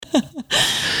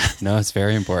No, it's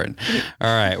very important.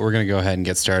 All right, we're going to go ahead and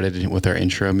get started with our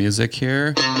intro music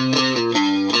here.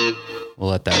 We'll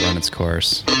let that run its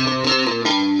course.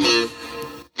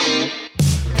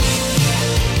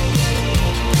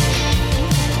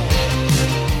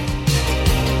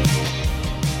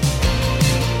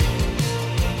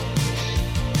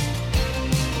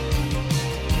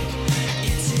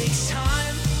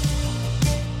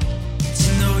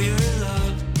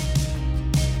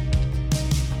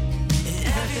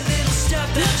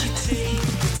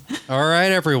 All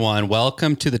right, everyone.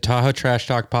 Welcome to the Tahoe Trash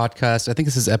Talk podcast. I think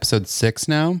this is episode 6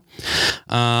 now.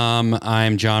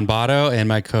 I'm John Botto, and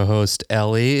my co-host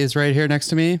Ellie is right here next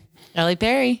to me. Ellie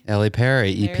Perry. Ellie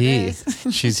Perry, EP.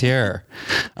 She's here.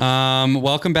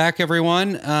 Welcome back,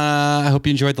 everyone. I hope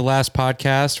you enjoyed the last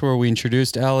podcast where we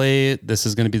introduced Ellie. This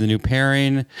is going to be the new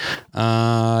pairing.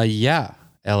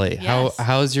 Ellie, Yes.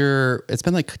 how's your? It's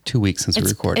been like 2 weeks since we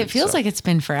recorded. It feels like it's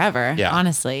been forever,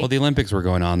 honestly. Well, the Olympics were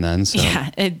going on then. So. Yeah,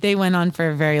 they went on for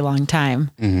a very long time.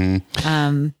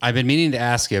 Mm-hmm. I've been meaning to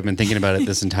ask you. I've been thinking about it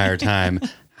this entire time.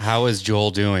 How is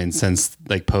Joel doing since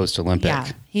like post-Olympic? Yeah,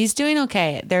 he's doing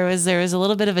okay. There was a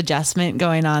little bit of adjustment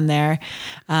going on there,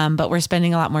 but we're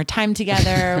spending a lot more time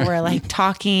together. We're like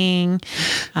talking,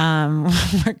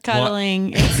 we're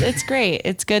cuddling. It's great.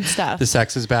 It's good stuff. The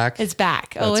sex is back? It's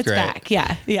back. That's it's great. back.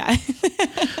 Yeah.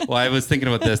 Well, I was thinking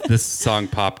about this. This song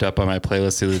popped up on my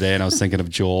playlist the other day, and I was thinking of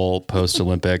Joel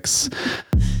post-Olympics.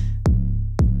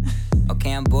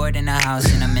 Okay, I'm bored in the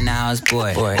house and I'm in the house,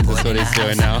 boy. That's what he's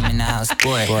doing now. I'm in the house,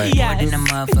 boy. Yes. Bored in the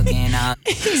motherfucking house.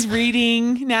 He's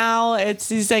reading now.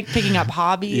 He's like picking up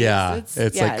hobbies. Yeah, it's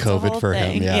like a COVID whole for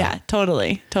him, thing. yeah.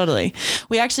 Totally.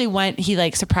 We actually he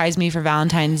like surprised me for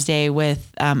Valentine's Day with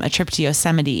a trip to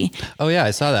Yosemite. Oh, yeah,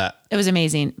 I saw that. It was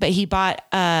amazing. But he bought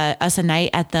us a night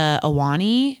at the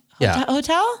Ahwahnee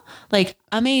hotel. Like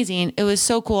amazing. It was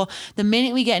so cool. The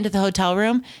minute we get into the hotel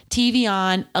room, TV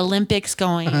on, Olympics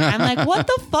going. I'm like, what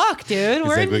the fuck, dude? He's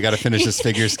like, we got to finish this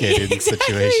figure skating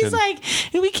situation. He's like,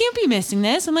 we can't be missing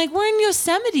this. I'm like, we're in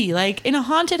Yosemite, like in a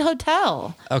haunted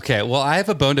hotel. Okay, well, I have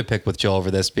a bone to pick with Joel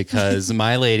over this because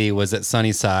my lady was at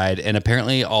Sunnyside, and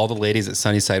apparently all the ladies at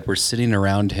Sunnyside were sitting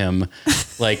around him,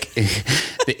 like,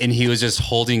 and he was just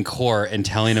holding court and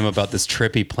telling him about this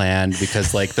trip he planned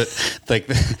because, like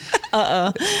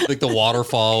the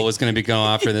waterfall was going to be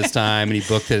going after this time, and he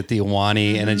booked it at the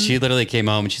Ahwahnee, and then she literally came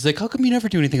home and she's like, "How come you never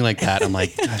do anything like that?" I'm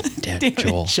like, "God damn it,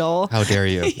 Joel, how dare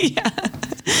you?"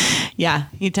 Yeah,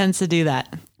 he tends to do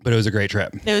that. But it was a great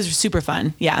trip. It was super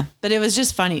fun. Yeah. But it was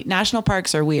just funny. National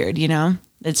parks are weird, you know?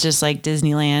 It's just like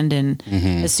Disneyland. And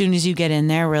as soon as you get in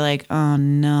there, we're like, oh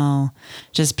no,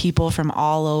 just people from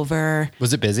all over.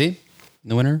 Was it busy in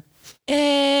the winter?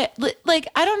 Like,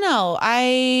 I don't know.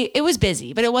 It was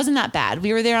busy, but it wasn't that bad.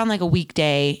 We were there on like a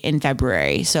weekday in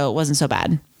February, so it wasn't so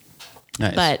bad.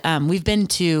 Nice. But we've been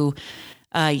to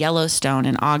Yellowstone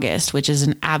in August, which is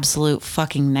an absolute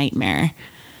fucking nightmare.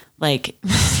 Like,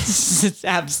 it's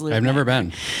absolute. I've never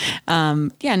been.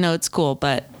 Yeah, no, it's cool,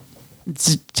 but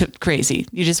it's crazy.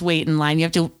 You just wait in line. You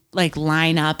have to like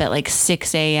line up at like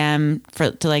 6 a.m.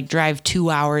 to like drive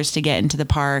 2 hours to get into the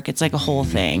park. It's like a whole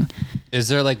thing. Is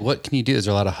there like, what can you do? Is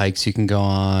there a lot of hikes you can go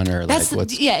on, or like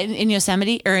what's in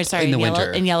Yosemite, or sorry, in the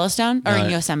winter in Yellowstone, or in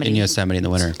Yosemite? In Yosemite in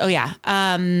the winter. Oh yeah.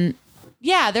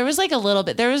 Yeah, there was like a little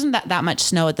bit. There wasn't that much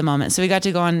snow at the moment, so we got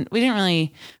to go on. We didn't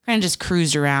really kind of just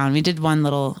cruised around. We did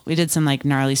some like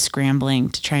gnarly scrambling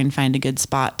to try and find a good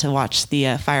spot to watch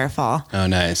the fire fall. Oh,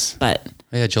 nice. But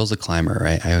oh, yeah, Joel's a climber,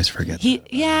 right? I always forget. He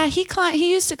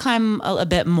used to climb a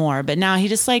bit more, but now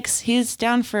he's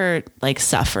down for like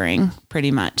suffering pretty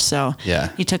much. So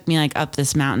yeah, he took me like up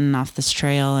this mountain off this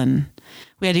trail, and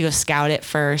we had to go scout it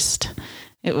first.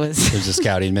 There's a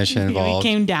scouting mission involved.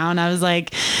 We came down. I was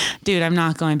like, dude, I'm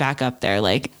not going back up there.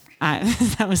 Like,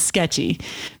 that was sketchy.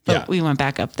 But we went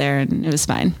back up there and it was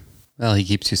fine. Well, he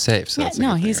keeps you safe. So that's a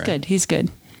good thing, he's right? good. He's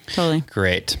good. Totally.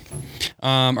 Great.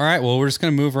 All right. Well, we're just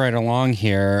going to move right along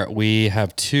here. We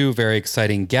have two very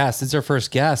exciting guests. This is our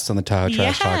first guest on the Tahoe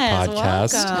Trash Talk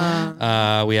podcast.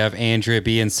 Welcome. We have Andrea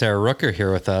B. and Sarah Rooker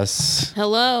here with us.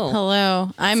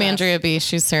 Hello. I'm Andrea B.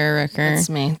 She's Sarah Rooker. That's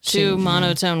me. Two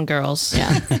monotone girls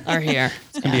are here.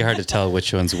 It's going to be hard to tell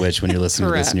which one's which when you're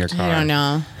listening to this in your car. I don't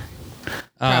know.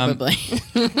 Probably.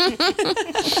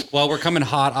 Well, we're coming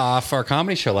hot off our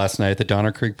comedy show last night at the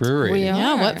Donner Creek Brewery. We are.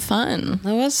 Yeah, what fun.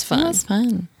 That was fun. That was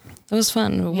fun. It was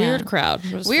fun. Weird crowd.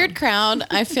 It was Weird fun. crowd.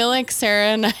 I feel like Sarah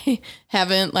and I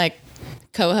haven't like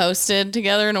co-hosted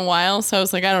together in a while. So I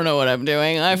was like, I don't know what I'm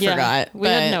doing. I forgot. We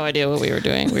had no idea what we were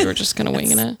doing. We were just kind of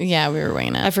winging it. Yeah, we were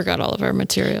winging it. I forgot all of our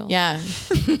material. Yeah,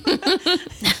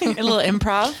 A little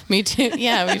improv. me too.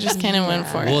 Yeah, we just kind of went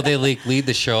for it. Well, they like lead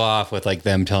the show off with like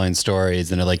them telling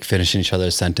stories and they're like finishing each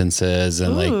other's sentences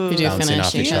and like We do bouncing finish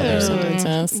off each each other's other.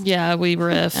 sentences. Yeah, we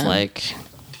riff like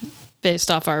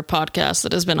based off our podcast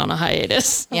that has been on a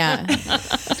hiatus. Yeah.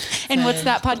 And what's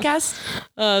that podcast?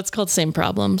 It's called Same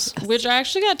Problems, which I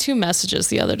actually got 2 messages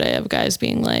the other day of guys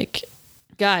being like,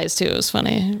 guys too, it was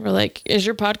funny. We're like, is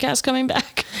your podcast coming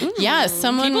back? Yeah,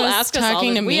 someone People was ask us all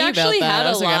talking the- to we me about actually that. had I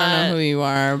was a like, I don't lot- know who you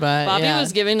are, but Bobby yeah.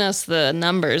 was giving us the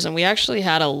numbers, and we actually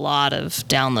had a lot of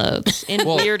downloads in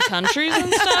weird countries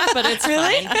and stuff, but it's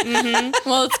fine.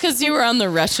 Well, it's because you were on the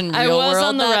Russian I Real was World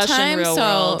on the that Russian time, Real so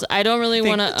World. I don't really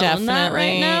want to own that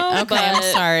right definitely- now. Okay, I'm but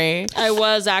sorry. I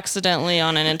was accidentally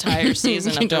on an entire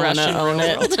season You of the don't wanna Russian own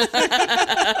Real it.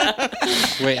 World.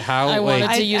 Wait, how? I wanted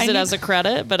wait, to use I it need- as a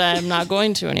credit, but I'm not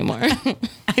going to anymore.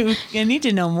 I need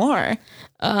to know more.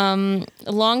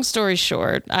 Long story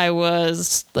short, I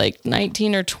was like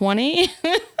 19 or 20.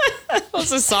 I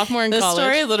was a sophomore in This college.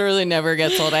 story literally never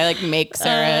gets old. I like make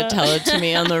Sarah tell it to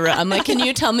me on the road. I'm like, can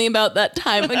you tell me about that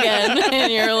time again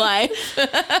in your life?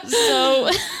 So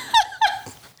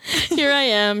here I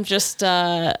am, just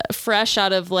fresh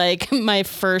out of like my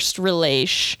first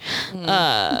relation.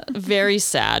 Very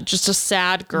sad, just a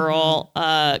sad girl. it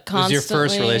was Constantly. your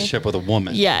first relationship with a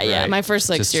woman? Yeah, right? my first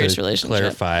like Just serious to relationship.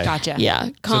 Clarify. Gotcha. Yeah,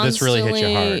 So this really hit you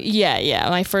constantly- hard. Yeah,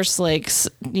 my first like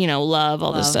love,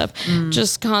 all this stuff.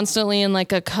 Just constantly in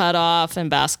like a cutoff and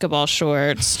basketball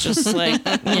shorts, just like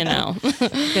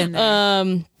Been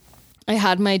there. I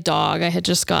had my dog. I had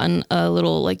just gotten a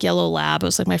little like yellow lab. It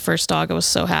was like my first dog. I was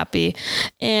so happy.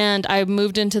 And I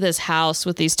moved into this house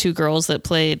with these 2 girls that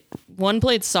one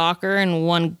played soccer and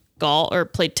one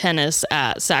played tennis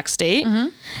at Sac State.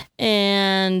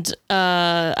 And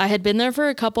I had been there for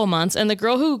a couple months, and the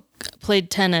girl who played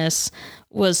tennis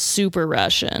was super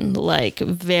Russian, like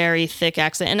very thick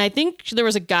accent. And I think there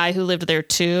was a guy who lived there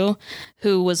too,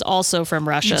 who was also from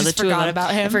Russia. just the two of forgot them-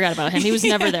 about him? I forgot about him. He was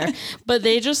never there. But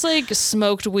they just like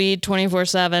smoked weed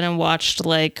 24/7 and watched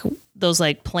like those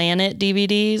like Planet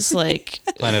DVDs, like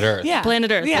Planet Earth. Yeah. Planet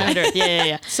Earth, Yeah. Planet Earth.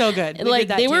 Yeah. So good. We Like did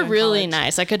that they too were in really college.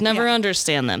 nice. I could never Yeah.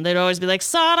 understand them. They'd always be like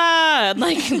Sada, and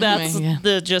like that's God.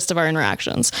 the gist of our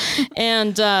interactions.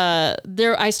 And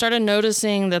I started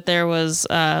noticing that there was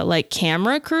like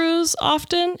camera crews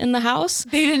often in the house.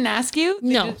 They didn't ask you? They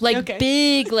No, did- like okay.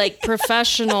 big, like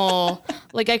professional.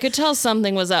 Like I could tell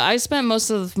something was up. I spent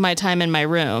most of my time in my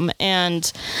room,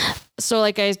 and so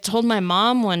like I told my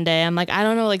mom one day, I'm like, I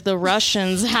don't know, like the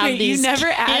Russians have Wait, you these. never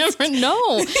asked?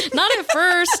 No, not at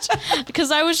first, because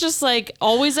I was just like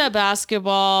always at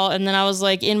basketball, and then I was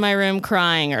like in my room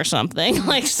crying or something,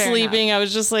 like Fair sleeping. I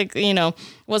was just like,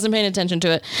 wasn't paying attention to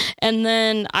it. And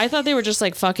then I thought they were just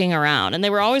like fucking around, and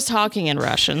they were always talking in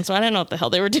Russian, so I didn't know what the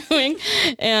hell they were doing.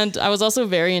 And I was also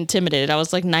very intimidated. I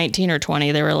was like 19 or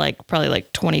 20. They were like probably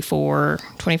like 24,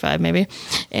 25 maybe.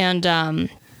 And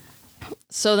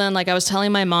so then like I was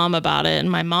telling my mom about it,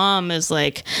 and my mom is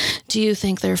like, do you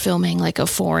think they're filming like a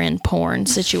foreign porn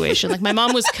situation? Like my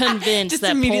mom was convinced Just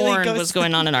that immediately porn goes was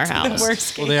going on in our house.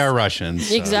 Worst Well, case. they are Russians.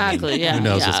 so, Exactly, I mean, yeah, Who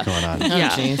knows yeah. what's going on? Yeah.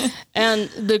 jeez. And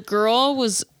the girl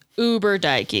was uber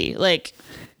dykey, like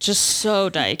just so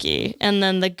dykey. And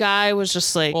then the guy was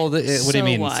just like, Well, what do you so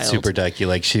mean wild. super dykey?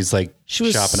 Like she's like She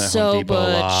was shopping at so Home Depot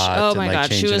butch. a lot. Oh and, my like, god,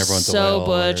 she changing was everyone's so oil,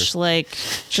 butch, or- like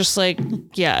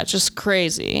just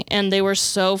crazy. And they were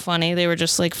so funny. They were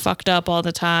just like fucked up all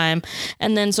the time.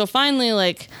 And then so finally,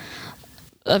 like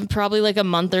probably like a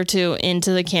month or 2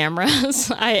 into the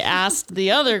cameras, I asked the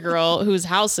other girl whose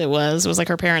house it was like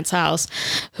her parents' house,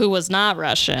 who was not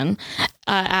Russian.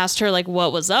 Asked her like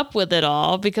what was up with it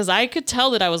all, because I could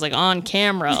tell that I was like on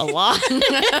camera a lot.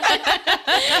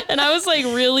 And I was like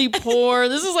really poor.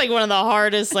 This is like one of the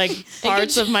hardest like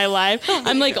parts of my life.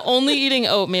 I'm like only eating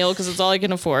oatmeal because it's all I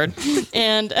can afford.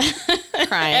 And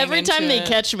Crying every time into they it.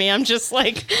 catch me, I'm just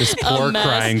like This a poor mess.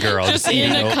 crying girl just just in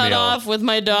eating a oatmeal. cutoff with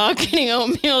my dog eating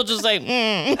oatmeal, just like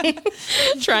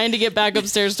trying to get back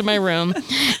upstairs to my room.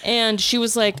 And she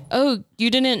was like, "Oh, you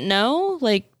didn't know?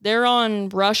 Like they're on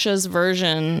Russia's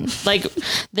version, like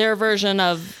their version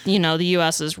of the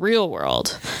U.S.'s Real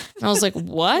World." And I was like,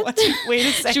 "What?" Wait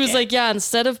a second. She was like, yeah,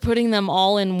 instead of putting them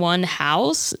all in one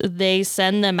house, they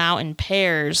send them out in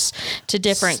pairs to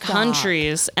different Stop.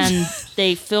 countries, and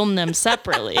they film them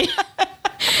separately.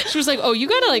 She was like, "Oh, you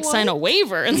gotta like sign a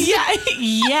waiver." And Yeah.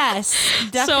 Yes.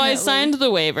 Definitely. so I signed the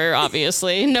waiver.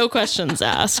 Obviously, no questions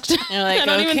asked. You're like, I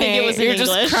don't even think it was in you're English.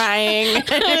 just crying.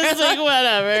 I was like,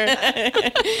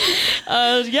 whatever.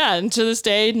 Yeah, and to this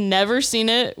day, never seen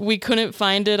it. We couldn't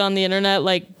find it on the internet.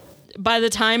 Like, by the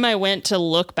time I went to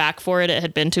look back for it, it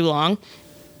had been too long.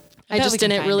 I bet just we can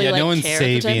didn't find really Yeah, like no one's care at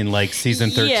the time. saving like season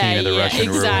 13 Yeah, of the yeah, Russian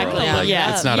exactly. Roulette. Like,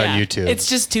 Yeah. it's not on YouTube. It's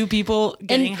just two people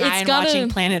getting high and watching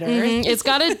Planet Earth. It's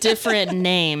got a different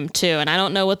name too, and I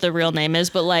don't know what the real name is,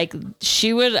 but like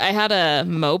I had a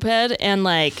moped, and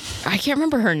like I can't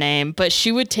remember her name, but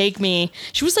she would take me.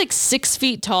 She was like 6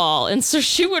 feet tall, and so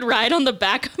she would ride on the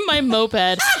back of my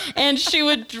moped, and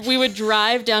we would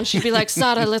drive down. She'd be like,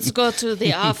 "Sara, let's go to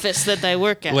the office that I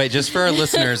work at." Wait, just for our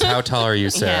listeners, how tall are you,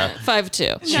 Sarah?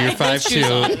 5'2". You're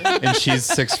 5'2", and she's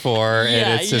 6'4",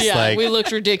 and it's just like we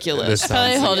looked ridiculous. this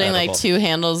Probably sounds holding like incredible. 2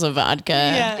 handles of vodka.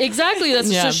 Yeah. Exactly.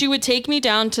 That's Yeah. so she would take me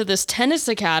down to this tennis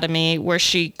academy where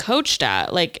she coached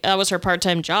at. Like that was her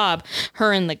part-time job.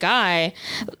 Her and the guy.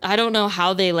 I don't know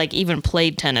how they like even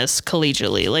played tennis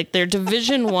collegiately. Like they're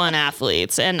Division 1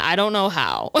 athletes, and I don't know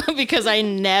how because I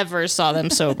never saw them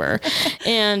sober.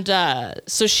 And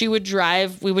so she would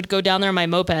drive. We would go down there on my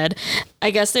moped.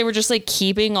 I guess they were just like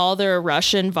keeping all their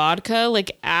Russian vodka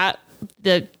like at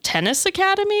the tennis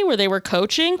academy where they were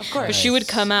coaching. Of course. But she would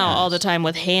come out all the time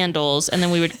with handles, and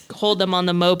then we would hold them on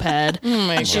the moped.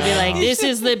 And she'd be like, "This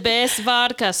is the best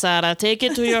vodka, Sara. Take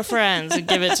it to your friends and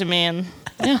give it to me." And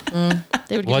yeah,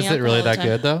 they would. Give Was me it alcohol really all the that time.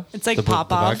 good though? It's like The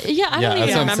Pop-Off. vodka? Yeah, I don't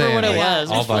that's even what I'm remember what it saying.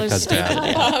 was. All It's probably vodka's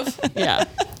stupid. bad. Yeah.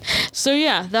 So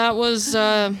yeah, that was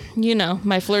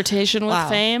my flirtation with Wow.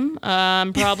 fame.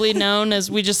 I'm probably known as,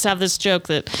 we just have this joke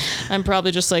that I'm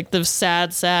probably just like the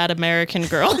sad American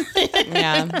girl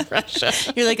Yeah. in Russia.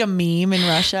 You're like a meme in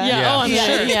Russia. Yeah. Oh, I'm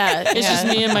sure. Yeah. It's just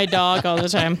me and my dog all the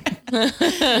time.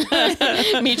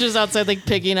 Me just outside like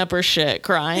picking up her shit,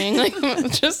 crying, like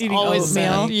just Eating always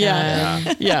oatmeal.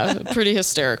 Yeah, pretty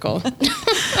hysterical.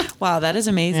 Wow, that is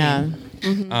amazing.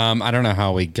 Yeah. I don't know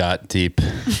how we got deep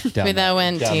down, But that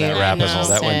went down deep. that rabbit I hole. know.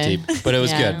 That went deep, but it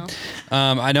was Yeah. good.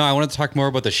 I know I want to talk more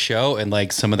about the show and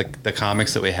like some of the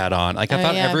comics that we had on. Like I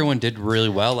thought yeah. everyone did really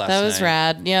well last night. That was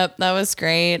rad. Yep, that was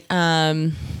great.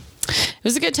 It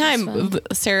was a good time.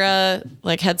 Sarah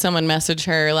like had someone message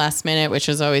her last minute, which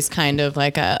was always kind of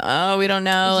like we don't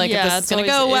know like Yeah, if this is it's gonna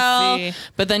go always well. iffy.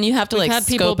 But then you have to like Had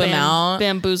people scope them out.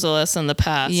 bamboozle us in the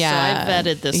past. Yeah. So I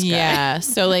vetted this guy. Yeah.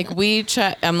 So like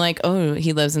I'm like, oh,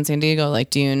 he lives in San Diego. Like,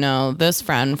 do you know this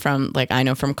friend from like I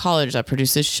know from college that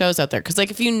produces shows out there? Because like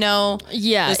if you know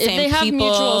Yeah, the if same they have people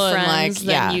mutual and, friends, like,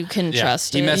 then yeah. you can Yeah.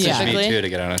 trust He it. messaged typically. me too to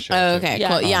get on a show. Oh, too. okay, Yeah.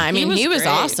 cool. Yeah, I mean He he was was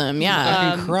great. awesome.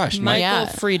 Yeah. He crushed. Michael Yeah.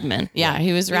 Friedman. Yeah,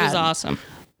 he was He rad. was awesome.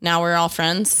 Now we're all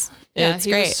friends. Yeah, It's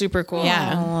he great. was super cool.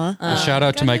 Yeah. Well, shout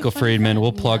out to Michael Friedman.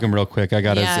 We'll plug him real quick. I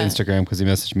got Yeah. his Instagram because he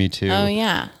messaged me too. Oh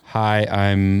yeah. Hi,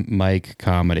 I'm Mike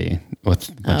Comedy with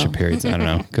a bunch of periods. I don't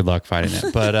know. Good luck finding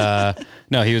it. But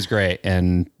no, he was great.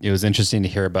 And it was interesting to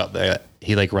hear about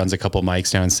he like runs a couple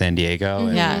mics down in San Diego.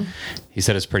 And Yeah. he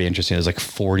said it's pretty interesting. There's like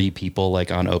 40 people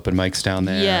like on open mics down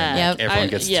there. Yeah. And, Yep. everyone I-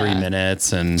 gets yeah. 3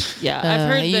 minutes. And Yeah, I've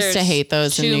heard I used to there's hate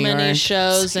those in too New many York.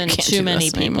 shows and Can't too do many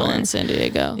this people anymore. in San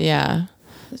Diego. Yeah.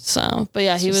 So, but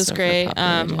yeah, he just was so great.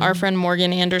 overpopulated. Our friend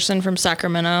Morgan Anderson from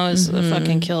Sacramento is a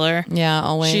fucking killer. Yeah,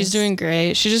 always. She's doing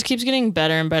great. She just keeps getting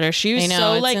better and better. She was I know,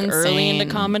 so it's like early into insane.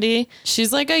 comedy.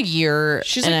 She's like a year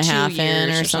She's and like a 2 half in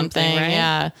years or something. right?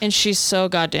 Yeah. And she's so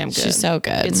goddamn good. She's so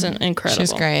good. It's incredible.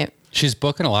 She's great. she's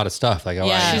booking a lot of stuff. Like, oh,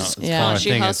 Yeah. I know. She's- It's yeah. kind of a She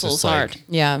thing. It's hustles just like- hard.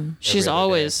 Yeah. She's every other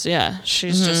always,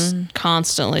 she's just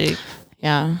constantly.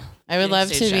 Yeah. I would Getting love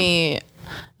to stage be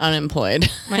unemployed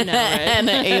I know, right? and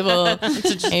able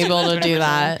to do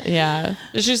that. Yeah.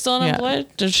 Is she still unemployed?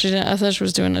 Did she? I thought she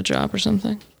was doing a job or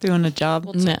something. Doing a job.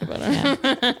 No. Yeah.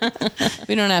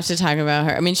 We don't have to talk about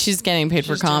her. I mean, she's getting paid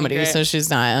for She's doing comedy, great. so she's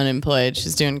not unemployed.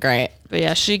 She's doing great. But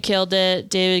yeah, she killed it.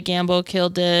 David Gamble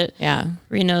killed it. Yeah.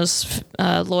 Reno's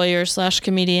lawyer /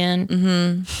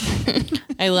 comedian.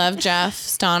 I love Jeff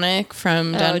Stonick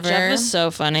from Denver. Oh, Jeff was so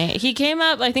funny. He came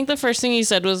up, I think the first thing he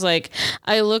said was like,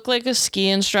 I look like a ski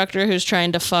instructor who's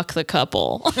trying to fuck the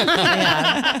couple.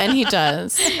 Yeah. And he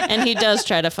does. And he does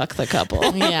try to fuck the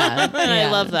couple. Yeah. And I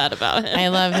Yeah. love that about him. I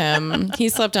love him. He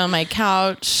slept on my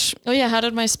couch. Oh yeah, how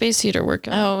did my space heater work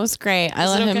out? Oh, it was great. I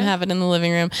let it him okay? have it in the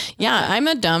living room. Yeah, I'm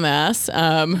a dumbass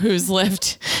who's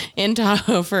lived in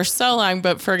Tahoe for so long,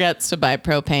 but forgets to buy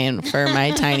propane for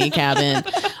my tiny cabin.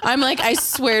 I'm like, I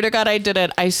swear to God, I did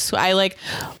it. I like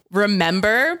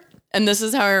remember And this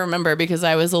is how I remember, because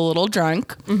I was a little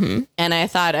drunk and I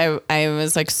thought I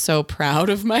was like so proud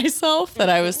of myself that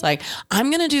I was like, I'm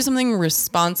going to do something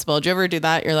responsible. Do you ever do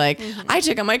that? You're like, I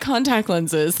took out my contact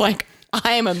lenses. Like,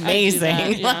 I am amazing.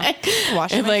 that, yeah. Like,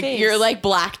 Washing and my like face. you're like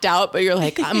blacked out, but you're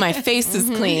like, my face is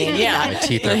clean. Yeah. My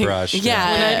teeth are brushed.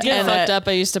 Yeah. When I get And, fucked up,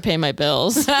 I used to pay my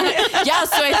bills. yeah,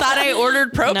 so I thought I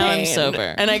ordered propane. Now I'm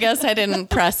sober. And I guess I didn't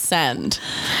press send.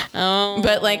 Oh,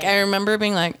 But like I remember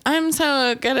being like, I'm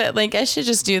so good at like I should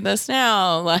just do this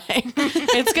now. Like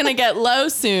it's gonna get low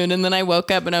soon. And then I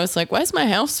woke up and I was like, why is my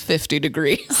house 50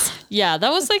 degrees? yeah.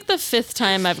 That was like the 5th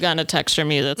time I've gotten a text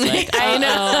from you that's like, I know.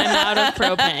 I'm out of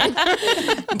propane.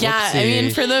 Yeah, I mean,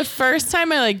 Whoopsie. for the first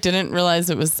time I like didn't realize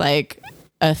it was like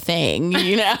a thing.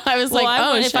 You know, I was Well,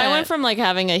 like, if I went from like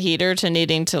having a heater to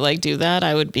needing to like do that,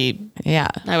 I would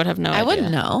have no idea. I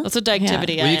wouldn't know. That's a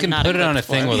activity. Well, I you am can not put it on a equipped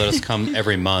thing for. where it'll just come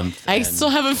every month. I and- still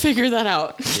haven't figured that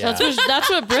out. yeah. That's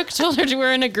what Brooke told her.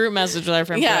 We're in a group message with our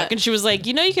friend Yeah. Brooke, and she was like,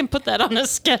 you can put that on a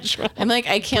schedule. I'm like,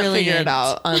 I can't figure it Brilliant.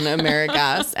 out on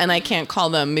AmeriGas, and I can't call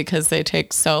them because they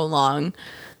take so long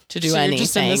to do So you're anything.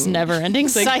 just in this never-ending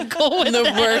cycle with the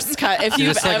that. worst cut. If You're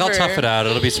you've just like, ever, I'll tough it out.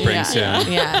 It'll be spring Yeah.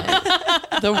 soon. Yeah.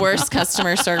 The worst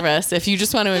customer service. If you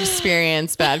just want to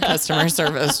experience bad customer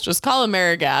service, just call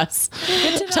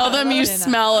AmeriGas. Tell them you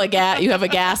smell you have a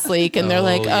gas leak, and they're Oh,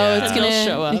 like, yeah. it's gonna They'll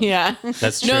show up. Yeah.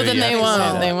 That's true. No, then you they have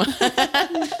to say won't. They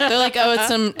that. won't. They're like,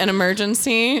 it's an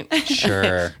emergency.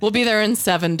 Sure. We'll be there in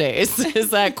 7 days.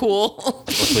 Is that cool?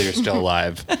 Hopefully you're still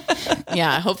alive.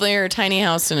 Yeah. Hopefully your tiny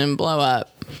house didn't blow up.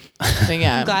 But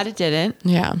yeah. Glad it didn't.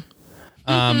 Yeah.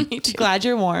 Me too. Glad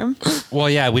you're warm. Well,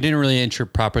 yeah, we didn't really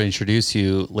properly introduce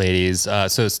you, ladies.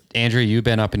 So, Andrew, you've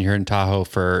been up in here in Tahoe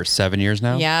for 7 years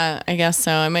now. Yeah, I guess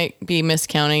so. I might be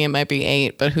miscounting. It might be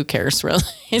 8, but who cares really?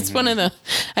 It's one of the,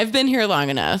 I've been here long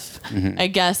enough. I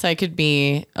guess I could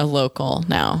be a local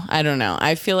now. I don't know.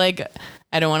 I feel like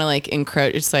I don't want to like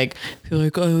encroach. It's like, feel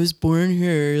like I was born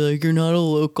here. Like you're not a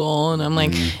local. And I'm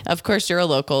like, of course you're a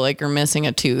local. Like you're missing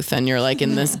a tooth and you're like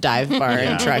in this dive bar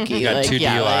in Truckee. You got like, 2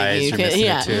 DUIs, you're missing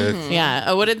a tooth. Yeah.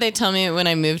 Oh, what did they tell me when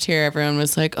I moved here? Everyone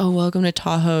was like, oh, welcome to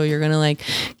Tahoe. You're going to like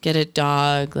get a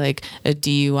dog, like a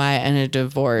DUI and a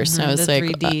divorce. And I was the like,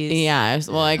 3 Ds. yeah.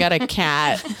 Well, I got a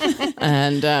cat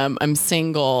and I'm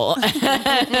single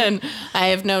and I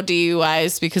have no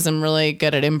DUIs because I'm really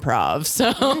good at improv.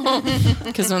 So,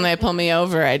 because when they pull me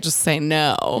over, I just say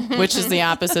no, which is the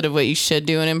opposite of what you should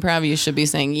do in improv. You should be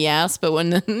saying yes. But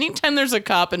anytime there's a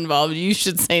cop involved, you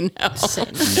should say no.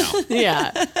 No.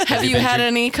 Yeah. Have you been had drink-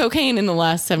 any cocaine in the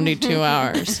last 72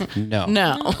 hours? No.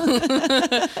 No.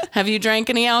 Have you drank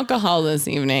any alcohol this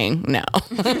evening? No.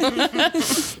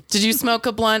 Did you smoke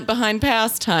a blunt behind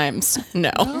Pastimes?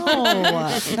 No. No.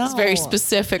 It's a very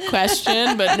specific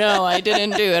question, but no, I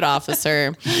didn't do it,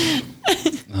 officer.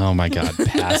 Oh my God.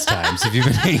 Pastimes. Have you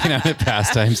been hanging out at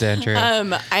Pastimes, Andrew?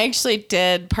 I actually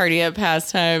did party at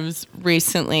Pastimes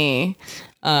recently,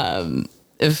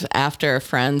 after a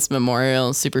friend's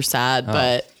memorial. Super sad,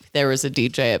 but there was a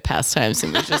DJ at Pastimes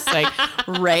and we just like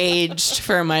raged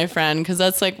for my friend because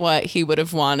that's like what he would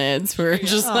have wanted. So we were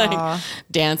just like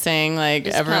dancing, like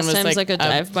everyone was Pastimes like a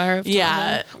dive bar. of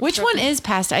yeah. Which one is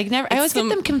past? I always get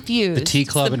them confused. the Tea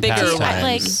Club the and bigger one.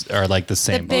 Pastimes are like the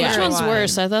same. bigger Which bar. one's one.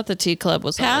 worse? I thought the Tea Club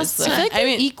was always Past- I feel like they're I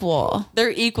mean- equal.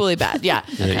 They're equally bad. Yeah.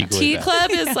 They're equally Tea bad.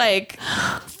 Club is like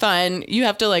fun. You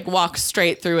have to like walk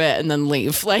straight through it and then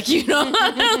leave. Like, you know,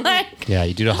 like, Yeah,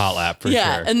 you do the hot lap for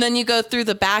yeah. sure. And then you go through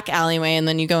the back alleyway and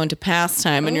then you go into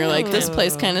Pastime and you're like, this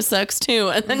place kind of sucks too.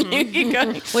 And then you keep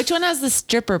going. Which one has the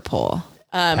stripper pole?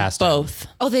 Pastime. Both.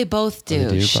 Oh, they both do. they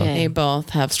do both. Shit. They both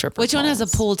have stripper Which one has a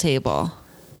poles. pool table?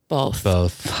 Both.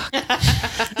 Both.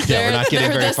 Yeah, we're not getting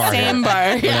they're very the far same here.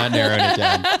 bar. We're not narrowing it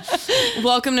down.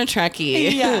 Welcome to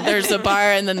Truckee. There's a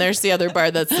bar and then there's the other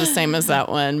bar that's the same as that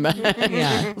one. But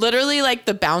Yeah. literally like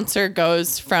the bouncer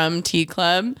goes from Tea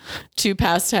Club to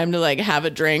Pastime to like have a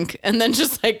drink and then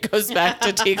just like goes back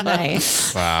to Tea Club.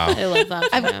 Nice. Wow. I love that.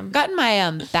 For him. I've gotten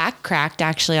my back cracked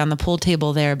actually on the pool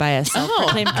table there by a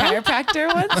self-proclaimed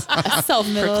chiropractor once.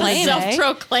 Self-proclaimed. day.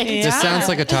 Self-proclaimed. This sounds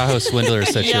like a Tahoe swindler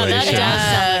situation.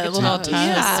 that does. Little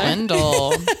Tahoe swindle.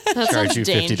 That Charge sounds you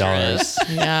 $50. dangerous.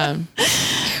 Yeah.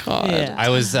 Yeah. I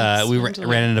was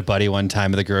ran into Buddy one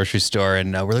time at the grocery store,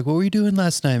 and we're like, "What were you doing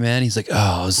last night, man?" He's like,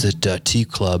 "Oh, I was at Tea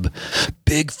Club.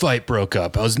 Big fight broke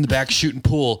up. I was in the back shooting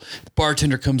pool. The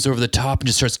bartender comes over the top and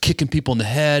just starts kicking people in the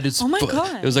head. It's Oh my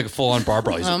God. It was like a full on bar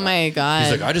brawl. He's Oh like, my God.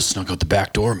 He's like, "I just snuck out the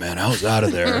back door, man. I was out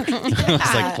of there." It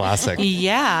was like classic.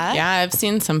 Yeah. Yeah, I've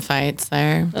seen some fights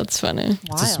there. That's funny.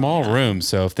 It's a small room,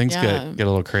 so if things Yeah. get a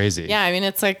little crazy. Yeah, I mean,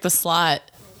 it's like the slot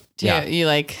Yeah. You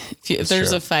like if there's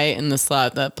true. a fight in the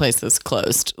slot, that place is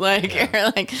closed. Like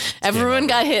you're like everyone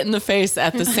got hit in the face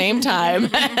at the same time,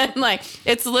 and like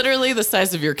it's literally the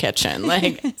size of your kitchen.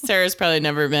 Like Sarah's probably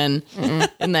never been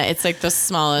in that. It's like the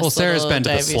smallest. Well, Sarah's little been to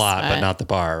the divey slot, spot. but not the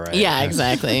bar, right? Yeah,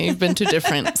 exactly. You've been to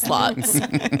different slots.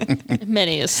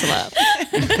 Many a slap.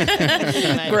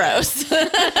 Gross. All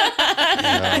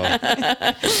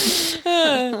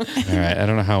right. I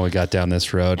don't know how we got down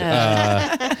this road.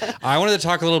 I wanted to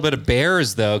talk a little bit of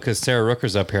bears, though, because Sarah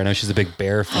Rooker's up here. I know she's a big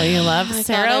bear fan. Oh, you love I thought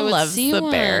Sarah I would loves see the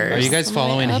one. bears. Are you guys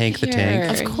following Up Hank the here.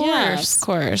 Tank? Of Yeah, course. of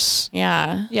course.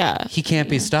 Yeah. Yeah. He can't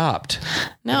be stopped.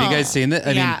 No. Have you guys seen that?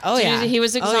 I Yeah. mean, Oh yeah. He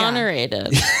was Oh, yeah. exonerated.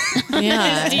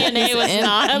 Yeah. DNA was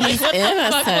not. Like, He's what the fuck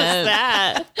innocent. was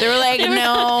that? They were like,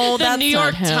 no, The that's New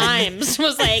York not him. Times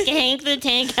was like, Hank the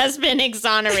Tank has been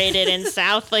exonerated in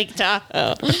South Lake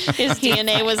Tahoe. His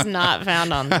DNA was not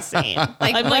found on the scene. I'm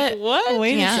like, what?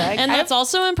 Wait Yeah. a sec. And that's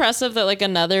also impressive that like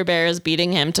another bear is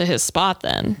beating him to his spot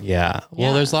then. yeah.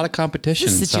 Well, there's a lot of competition.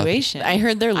 It's a and stuff. situation. I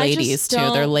heard they're I just ladies too. They're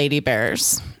don't- lady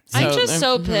bears. I'm So just they're-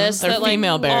 so pissed they're that like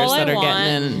female bears all that I are want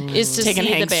getting in, is to taking see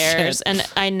the Hank's bears, shit. and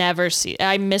I never see.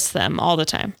 I miss them all the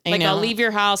time. I Like know. I'll leave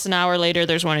your house an hour later,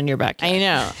 there's one in your backyard. I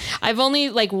know. I've only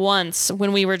like once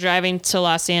when we were driving to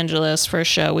Los Angeles for a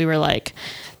show, we were like,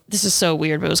 this is so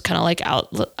weird, but it was kind of like out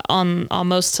on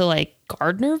almost to like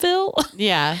Gardnerville.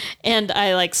 Yeah. And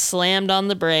I like slammed on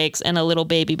the brakes and a little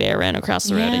baby bear ran across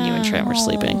the road and you and Trent were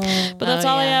sleeping. But that's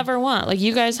all I ever want. Like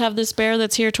you guys have this bear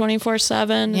that's here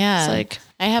 24/7. Yeah. It's like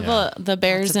I have the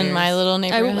bears in my little I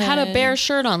neighborhood. had a bear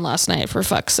shirt on last night for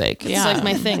fuck's sake. It's Yeah. like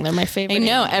my thing. They're my favorite. I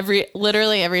know. animal.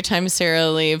 Literally every time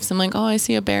Sarah leaves, I'm like, oh, I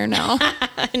see a bear now.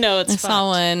 I know it's I saw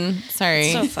fucked. one.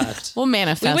 Sorry. So fucked. We'll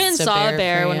manifest. We went and saw a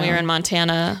bear for when we you. were in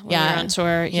Montana. When we Yeah. were on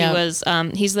tour. He Yeah. was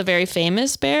he's the very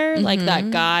famous bear. Like that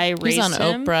guy He was raised on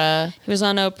him. Oprah. He was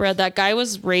on Oprah. That guy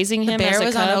was raising him Bear as a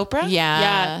was on cub. Oprah.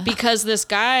 Yeah. because this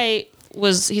guy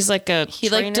he's like a He,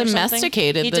 like, trainer or something.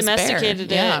 domesticated He this bear.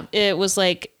 domesticated it. Yeah. It was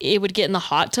like it would get in the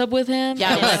hot tub with him.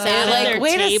 Yeah, and but sat they, at like, their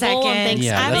wait a table on second. Thanksgiving.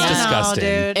 Yeah, that's disgusting.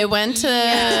 dude. It went to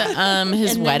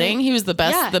his then wedding. He was the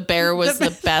best. Yeah. The bear was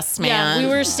the best man. Yeah,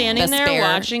 we were standing Best there bear.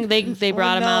 watching. They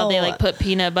brought him out. They no. like put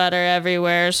peanut butter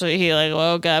everywhere. So he like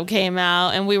woke up, came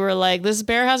out, and we were like, "This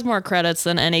bear has more credits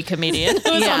than any comedian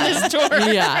who was on this tour."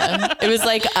 Yeah, it was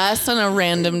like us and a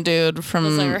random dude from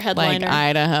Was our like headliner.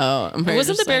 Idaho. And we were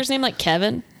Wasn't the just bear's name like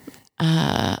Kevin? We're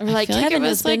like, feel like Kevin it has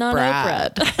was, like, been on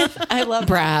Brad. Oprah. I love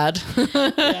Brad.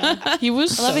 He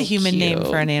was. I love a human name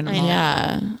for an animal.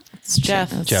 Yeah, it's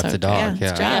Jeff. That's Jeff so the dog. Yeah,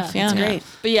 it's Yeah. Jeff. Yeah. It's great.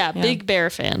 But yeah, big bear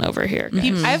fan over here.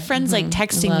 guys. I have friends like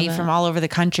texting me from all over the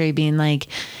country being like,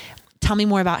 tell me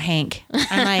more about Hank.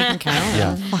 I'm like, I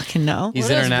don't fucking know. He's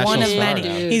What is international one of star many.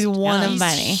 now. He's one of He's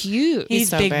many. cute. He's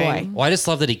so big big. boy. Well, I just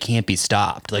love that he can't be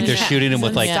stopped. Like they're shooting him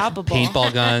with like unstoppable.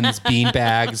 paintball guns, bean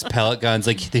bags, pellet guns.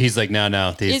 Like he's like, no.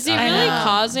 These, Is he really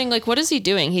causing, like, what is he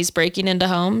doing? He's breaking into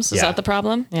homes? Is Yeah. that the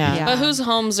problem? Yeah. But whose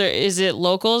homes is it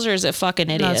locals or is it fucking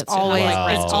No, idiots? it's always Wow.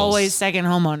 it's always second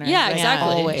homeowner. Yeah, Like,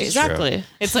 exactly. Always. Exactly.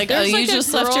 It's like, There's oh, like you a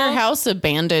just left your girl- house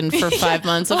abandoned for 5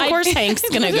 months. Of course, Hank's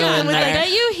gonna go in I there. bet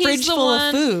you he's Fridge the full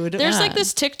one. of food. There's Yeah. like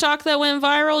this TikTok that went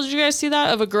viral. Did you guys see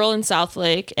that? Of a girl in South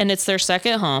Lake, and it's their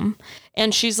second home.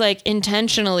 And she's like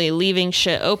intentionally leaving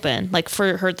shit open, like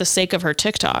for the sake of her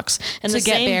TikToks. And To the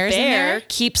get same bears in bear there?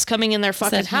 keeps coming in their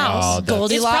fucking that house. Oh, that's-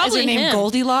 Goldilocks. It's Is her probably name him,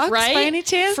 Goldilocks right? by any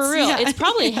chance? For real. Yeah. It's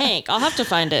probably Hank. I'll have to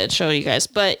find it and show you guys.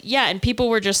 But yeah, and people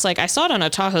were just like, I saw it on a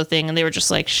Tahoe thing and they were just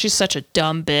like, she's such a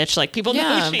dumb bitch. Like people know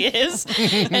Yeah. who she is.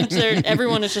 And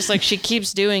everyone is just like, she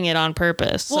keeps doing it on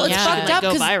purpose. Well, So it's it fucked should, up like,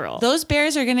 go because viral. those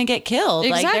bears are gonna get killed.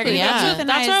 Like, they're Exactly. gonna Yeah. get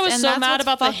That's why I was euthanized, so and mad that's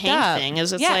about the what's Hank fucked up. thing.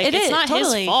 Is it's Yeah, like it it's is, not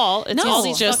totally. his fault. It's No. all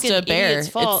He's these just fucking a bear. idiots'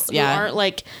 fault It's- yeah. who aren't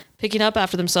like picking up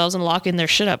after themselves and locking their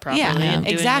shit up properly Yeah, and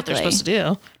doing exactly. what they're supposed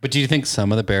to do. But do you think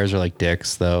some of the bears are like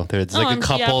dicks though? There's like a yeah,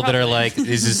 couple that are probably. like,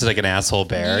 he's just like an asshole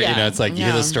bear. Yeah. You know, it's like you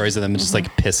hear those stories of them just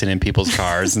like pissing in people's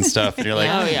cars and stuff. And you're like,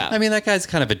 Oh, yeah. I mean, that guy's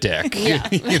kind of a dick. You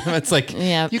know, it's like,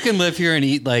 Yeah. you can live here and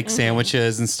eat like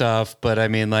sandwiches and stuff, but I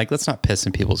mean, like, let's not piss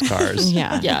in people's cars.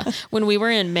 Yeah. Yeah. When we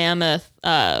were in Mammoth,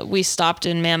 we stopped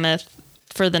in Mammoth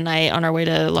for the night on our way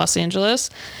to Los Angeles.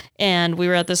 And we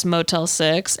were at this Motel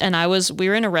 6 and we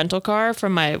were in a rental car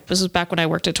this was back when I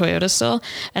worked at Toyota still.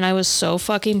 And I was so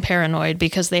fucking paranoid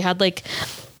because they had like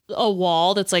a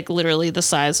wall that's like literally the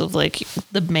size of like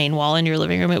the main wall in your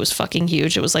living room. It was fucking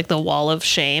huge. It was like the wall of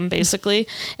shame, basically.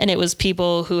 And it was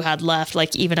people who had left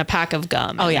like even a pack of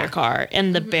gum in their car.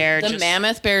 And the bear, The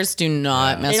mammoth bears do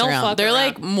not mess They don't around. fuck They're around.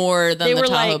 like more than the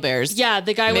Tahoe like, bears. yeah,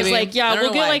 the guy was Maybe. like, I yeah, don't we'll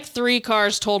know get why. like like 3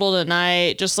 cars total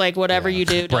tonight. Just like whatever you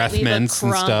do, don't Breath leave mints a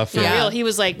and crumb. stuff. For Yeah. real. He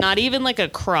was like, not even like a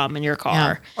crumb in your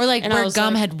car. Or like And I where was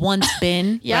gum like- had once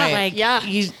been. Yeah, Right. Like, yeah.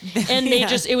 And they Yeah.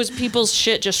 just, it was people's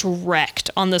shit just wrecked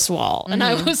on this wall. And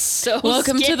I was so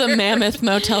Welcome to the scared. Mammoth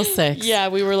Motel 6. Yeah,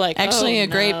 we were like, Actually, oh, a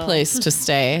great no. place to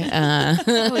stay.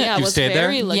 Oh, yeah, it You was stayed there?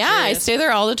 very luxurious. Yeah, I stay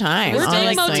there all the time. We're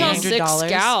staying like Motel $300. 6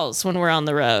 gals when we're on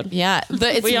the road. Yeah,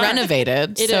 but it's We are.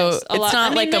 renovated, It so is a it's lot. not I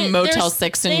mean, like a they- Motel there's-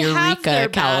 6 in they have their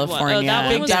Eureka, bad one. Oh, California.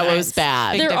 that one was that bad. was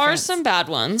bad. Big There are difference. some bad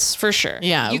ones for sure.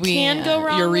 Yeah, you we, can go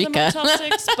wrong Eureka. with a Motel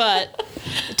 6, but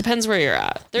it depends where you're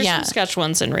at. There's Yeah. some sketch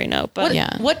ones in Reno, but What,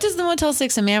 Yeah. what does the Motel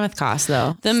 6 in Mammoth cost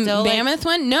though? The Still, like- Mammoth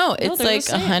one? No, it's they're the like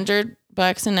same.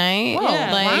 $100 a night.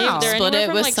 Yeah, like wow. They're split anywhere it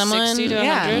from, with like, someone. 60 to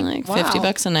Yeah. 100. Like Wow.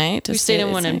 $50 a night. To We stayed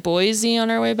in one in Boise on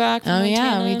our way back. From Oh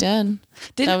yeah, Montana. we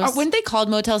did. That was- weren't they called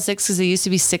Motel 6 because they used to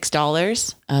be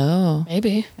 $6? Oh,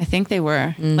 Maybe. I think they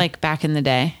were like back in the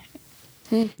day.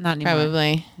 Not anymore.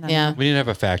 probably. Yeah. We need to have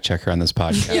a fact checker on this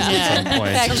podcast at some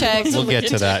point. Fact check. We'll get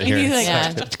to that here. in a Yeah.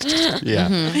 second.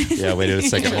 Yeah. Wait a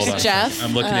second. Hold on. Jeff,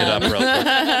 I'm looking it up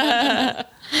real quick.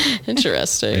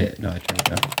 Interesting. Wait, no, I turned it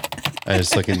down. I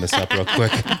was looking this up real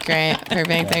quick. Great.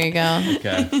 Perfect. There you go.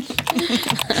 Okay.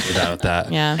 Without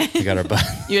that. Yeah. We got our butt.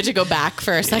 You had to go back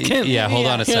for a second. Yeah, hold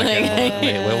on a You're second. like-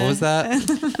 Wait, what was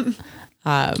that?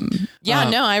 Yeah,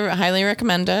 no, I highly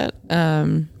recommend it.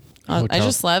 I Hotel.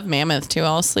 just love Mammoth too.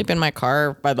 I'll sleep in my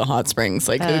car by the hot springs.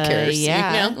 Like, who cares?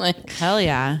 yeah. You know? Like, Hell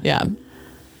yeah. yeah.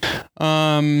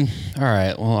 All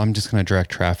right. Well, I'm just going to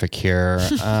direct traffic here.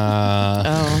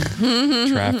 Traffic.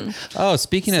 Oh,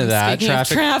 speaking of that, Speaking of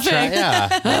traffic. yeah.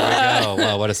 There we go.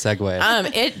 Wow, what a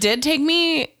segue. It did take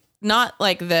me not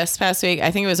like this past week.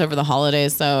 I think it was over the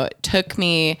holidays. So it took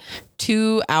me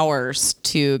 2 hours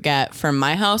to get from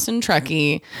my house in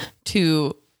Truckee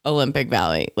to Olympic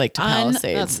Valley, like to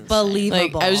Palisades.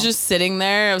 Unbelievable. Like I was just sitting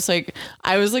there. I was like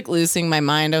losing my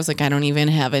mind. I was like, I don't even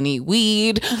have any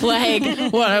weed. Like,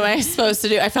 what am I supposed to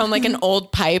do? I found like an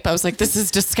old pipe. I was like, this is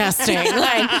disgusting.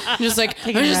 Like, I'm just like,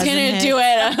 I'm just resin gonna hit. do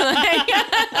it.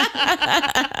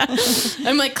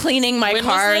 I'm like cleaning my When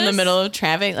was car in the this? middle of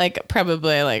traffic, like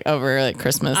probably like over like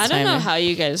Christmas I don't time. know how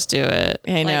you guys do it.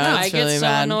 I know, Like, I it's get really so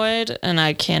bad. annoyed and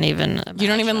I can't even. You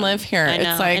don't even imagine. live here. I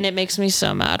know, It's like, and it makes me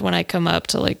so mad when I come up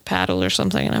to like paddle or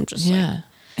something and I'm just like, yeah.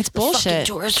 It's fucking bullshit.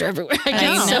 tourists are everywhere. I I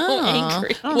get so know.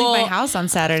 angry. I don't leave my house on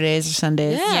Saturdays or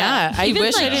Sundays. Yeah, I Even,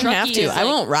 wish I like, didn't have Truckee to. is, I like-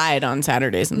 won't ride on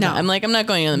Saturdays. No. I'm like, I'm not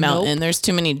going to the mountain. There's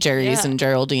too many Jerrys Yeah. and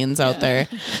Geraldines out there.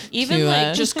 Even to,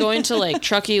 like just going to like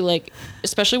Truckee, like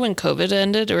especially when COVID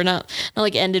ended, or not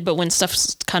like ended, but when stuff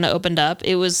kind of opened up,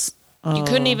 it was you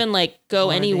couldn't even like go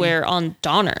anywhere on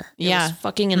Donner. It Yeah. was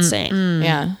fucking insane.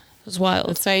 Yeah. It was wild.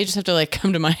 That's why you just have to like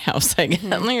come to my house, I guess.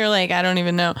 You're like, I don't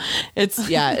even know. It's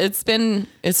been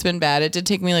bad. It did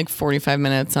take me like 45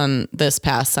 minutes on this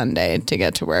past Sunday to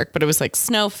get to work, but it was like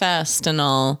Snowfest and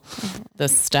all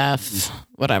this stuff,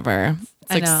 whatever.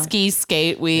 It's I like know. ski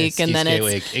skate week, Ski and then skate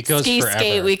it's week. It goes ski forever.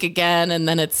 skate week again, and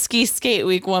then it's ski skate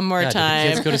week one more Yeah, do the time.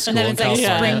 kids go to school then in it's like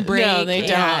California? spring break. No, they don't.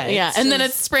 Yeah, Yeah, it's and then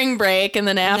just it's spring break, and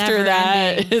then after never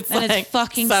that, ending. it's And it's like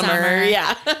fucking summer.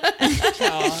 Yeah,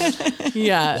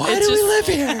 yeah. Why do we live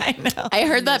here? I know. I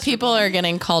heard that people are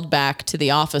getting called back to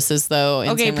the offices though. In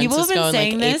Okay, San people have been Francisco in,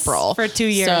 saying like, this April. for 2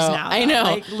 years So, now, I though, know.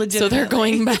 like, So they're legitimately.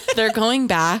 going back. They're going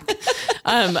back.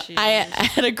 I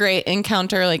had a great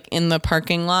encounter like in the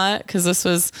parking lot because this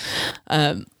was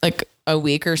like a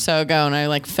week or so ago, and I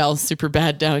like fell super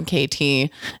bad down KT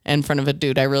in front of a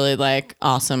dude I really like.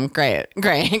 Awesome, great,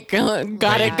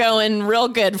 got it going real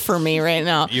good for me right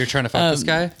now. You're trying to fuck this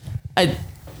guy?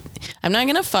 I'm not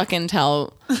gonna fucking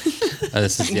tell.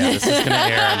 This is going to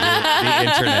air on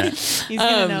the internet. He's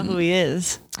gonna know who he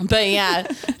is. But yeah,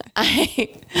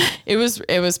 it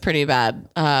was pretty bad.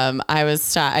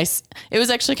 It was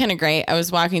actually kind of great. I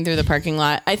was walking through the parking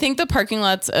lot. I think the parking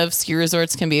lots of ski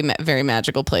resorts can be very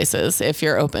magical places if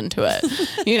you're open to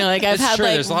it. You know, like I've It's had true.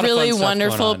 like There's a lot of fun really stuff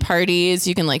wonderful going on. parties.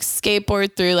 You can like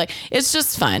skateboard through. Like it's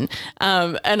just fun.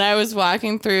 And I was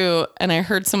walking through and I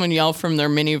heard someone yell from their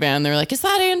minivan. They're like, "Is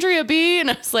that Andrea B?" And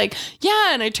I was like,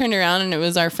 "Yeah." And I turned around and it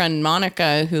was our friend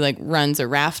Monica who like runs a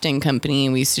rafting company.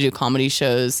 And we used to do comedy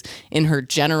shows in her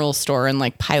general store in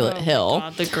like Pilot Hill.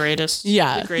 God, the greatest.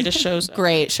 Yeah. The greatest shows. ever.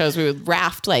 Great shows. We would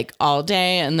raft like all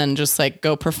day and then just like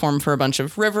go perform for a bunch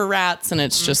of river rats. And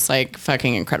it's just like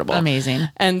fucking incredible. Amazing.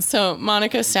 And so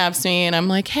Monica stabs me and I'm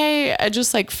like, hey, I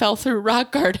just like fell through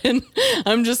rock garden.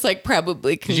 I'm just like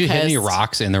probably concussed. Did you hit any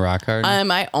rocks in the rock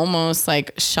garden? I almost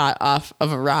like shot off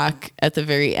of a rock at the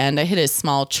very end. I hit a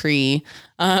small tree.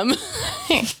 I'm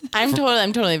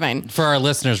totally fine. For our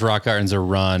listeners, rock gardens are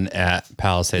run at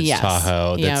Palisades Yes.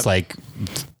 Tahoe. That's Yep. like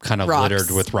kind of Rocks.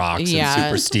 littered with rocks Yeah. and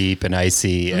super steep and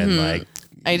icy and like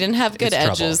I didn't have good It's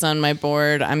trouble. edges on my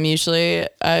board. I'm usually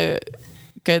a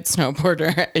good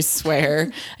snowboarder, I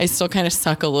swear. I still kind of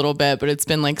suck a little bit, but it's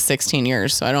been like 16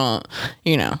 years, so I don't,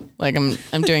 like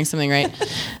I'm doing something right.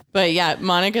 But yeah,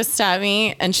 Monica stabbed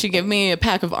me and she gave me a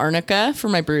pack of arnica for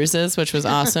my bruises, which was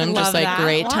awesome. Just Love like that.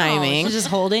 great Wow. timing. She's just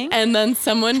holding. And then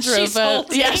someone drove She's up.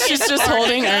 holding Yeah, she's just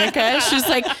holding arnica. She's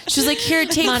like, here,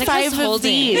 take Monica's 5 of holding.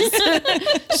 these.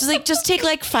 She's like, just take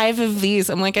like 5 of these.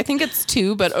 I'm like, I think it's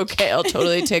 2, but okay, I'll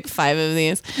totally take 5 of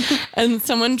these. And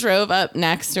someone drove up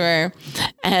next to her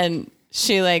and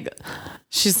she's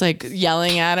like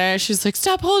yelling at her. She's like,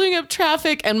 stop holding up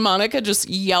traffic. And Monica just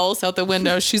yells out the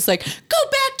window. She's like, go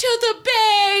back to the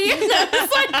bay. And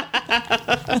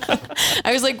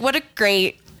I was like, what a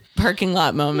great parking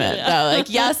lot moment. Like,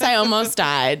 yes, I almost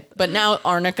died, but now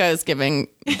arnica is being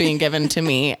given to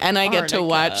me and I get to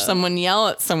watch someone yell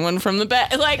at someone from the bay.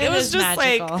 Like it was just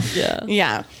magical. like,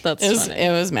 yeah, That's funny.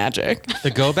 it was magic.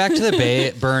 the go back to the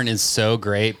bay burn is so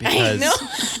great because know.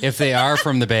 if they are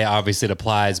from the bay, obviously it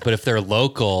applies. But if they're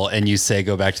local and you say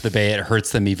go back to the bay, it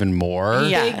hurts them even more.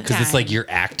 Yeah. Because it's like you're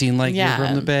acting like Yeah. you're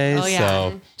from the bay. Oh, yeah.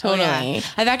 So Totally. Oh, yeah.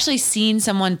 I've actually seen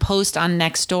someone post on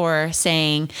Nextdoor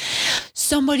saying,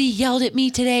 somebody yelled at me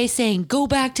today saying, go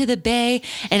back to the bay.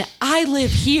 And I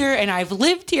live here and I've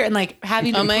lived here and like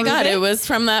having to Oh my prove God, it. it was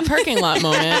from that parking lot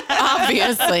moment,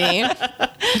 obviously.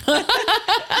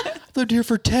 lived here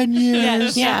for 10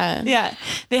 years. Yeah. Yeah.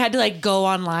 They had to like go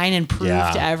online and prove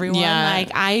Yeah. to everyone, Yeah.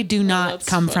 like, I do not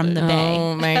come from the bay.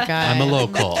 Oh my God. I'm a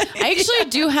local. I actually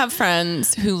do have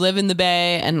friends who live in the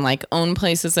Bay and like own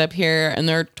places up here and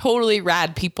they're totally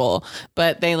rad people,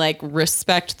 but they like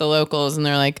respect the locals and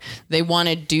they're like, they want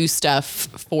to do stuff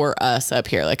for us up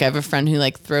here. Like I have a friend who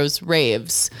like throws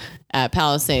raves at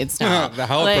Palisades now.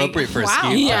 How Like, appropriate for a wow.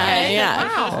 ski Yeah, park.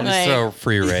 yeah. Wow. Just throw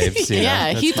free raves. You know? Yeah,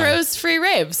 That's he fine. throws free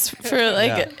raves for like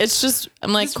Yeah. it's just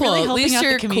I'm like Just cool. really At helping least out the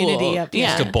you're community cool. up here.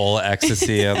 Yeah. Just a bowl of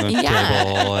ecstasy on the Yeah.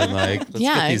 table and like let's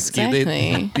Yeah, get these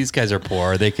exactly. these guys are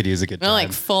poor. They could use a good They're time.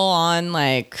 like full on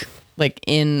like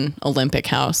in Olympic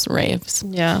House raves.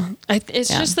 Yeah. It's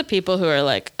Yeah. just the people who are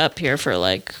like up here for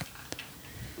like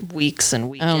weeks and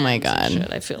weekends. Oh my and God.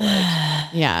 shit, I feel like.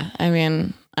 Yeah, I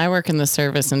mean, I work in the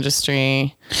service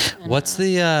industry. What's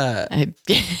the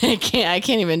I can't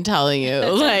even tell you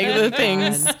like the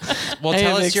things. well I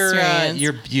tell have us your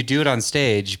you do it on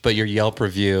stage, but your Yelp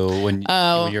review when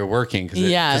you're working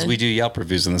yeah. because we do Yelp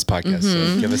reviews on this podcast.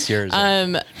 So give us yours.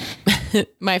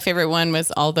 My favorite one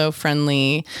was, although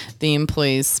friendly, the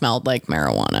employees smelled like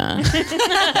marijuana.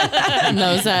 And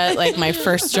that was at like my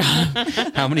first job.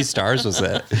 How many stars was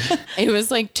it? It was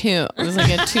like 2. It was like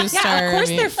a 2-star. Yeah, of course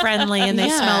review. they're friendly and they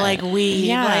Yeah. smell like weed.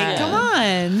 Yeah. Like, come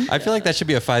on. I feel like that should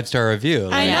be a 5-star review.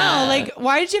 I Like, know. Like,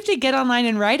 why did you have to get online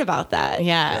and write about that?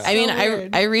 Yeah. I mean,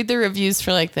 weird. I read the reviews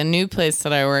for like the new place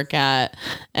that I work at,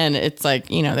 and it's like,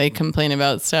 they complain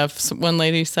about stuff. So one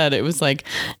lady said it was like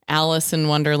Alice in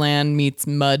Wonderland meets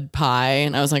mud pie.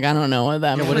 And I was like, I don't know what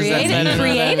that means. what does that Creative. mean? I don't know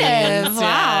what that Creative. means.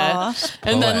 Wow.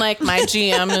 And then Poet. like my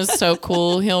GM is so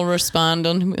cool. He'll respond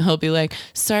and he'll be like,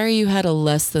 sorry you had a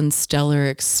less than stellar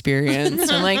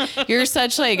experience. I'm like, you're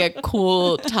such like a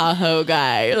cool Tahoe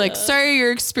guy. Like, sorry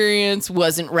your experience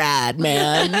wasn't rad,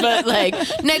 man. But like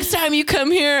next time you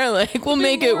come here, like we'll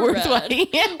make it more worthwhile. rad.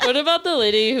 Yeah. What about the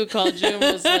lady who called you and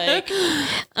was like,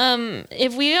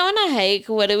 if we go on a hike,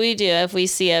 what do we do if we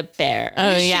see a bear?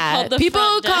 Oh She yeah, called the people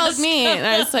front called desk. me, and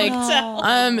I was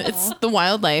like, it's the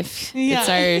wildlife. It's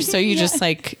ours. So you just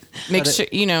like make sure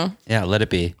Yeah, let it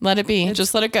be. let it be.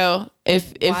 Just let it go.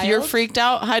 If you're wild. freaked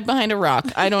out, hide behind a rock.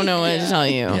 I don't know what to tell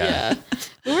you. Yeah.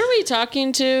 Who were we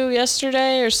talking to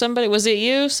yesterday or somebody? Was it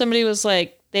you? Somebody was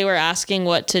like, they were asking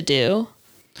what to do.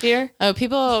 here? Oh,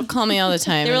 people call me all the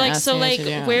time. They were and like, ask so me what like, to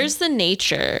do. where's the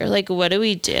nature? Like, what do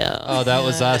we do? Oh, that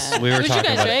was us. We were It was you talking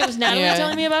guys, about right? it. Was Natalie Yeah.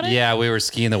 telling me about it? Yeah, we were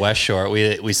skiing the West Shore.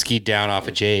 We skied down off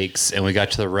of Jake's, and we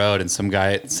got to the road, and some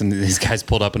of these guys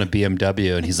pulled up in a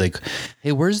BMW, and he's like,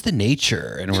 "Hey, where's the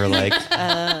nature?" And we're like,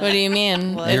 What do you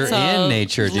mean? "You're It's all in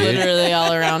nature, dude." literally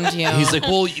all around you. He's like,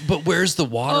 "Well, but where's the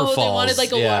waterfalls?" wanted,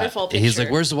 like, a waterfall He's picture.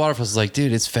 like, "Where's the waterfalls?" It's like,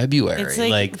 dude, it's February. It's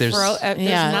Like, there's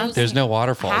nothing there's no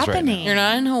waterfalls happening. right You're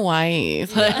not in Hawaii.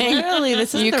 Like, Really,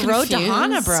 this is You the road to confused?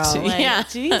 Hana, bro. Like, Yeah.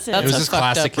 Jesus. now. It was a just fucked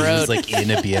classic up because he was road. like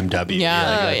in a BMW. Yeah. You're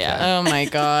like, Oh, okay. yeah. oh my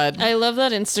God. I love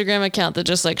that Instagram account that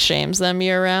just like shames them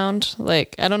year round.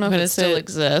 Like, I don't know if What it is still it?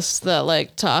 exists. That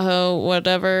like Tahoe,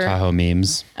 whatever. Tahoe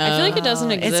memes. I feel like it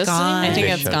doesn't it's exist gone. anymore. I think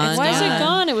They it's shut gone. Why is yeah. it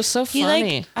gone? It was so He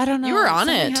funny. like, I don't know. You were on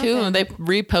something it too. happened. They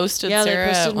reposted yeah, Sarah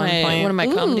they posted at one point. one of my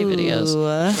comedy videos.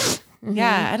 Ooh.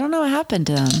 Yeah, I don't know what happened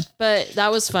to them. But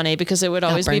that was funny because it would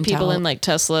always be burnt people out. in like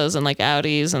Teslas and like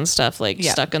Audis and stuff like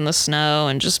Yeah. stuck in the snow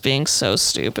and just being so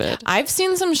stupid. I've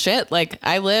seen some shit. Like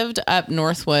I lived up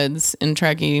Northwoods in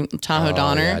Truckee, Tahoe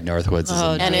Donner. Yeah, Northwoods is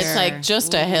Oh, in And dear. it's like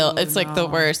just a hill. It's like the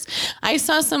worst. I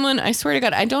saw someone, I swear to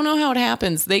God, I don't know how it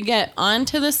happens. They get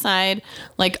onto the side,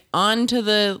 like onto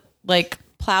the like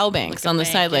plow banks on the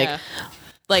bank, side, yeah.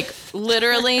 like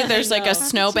literally there's like a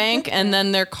snowbank and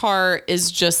then their car is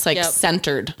just like Yep.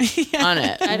 centered on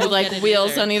it. I don't With like get it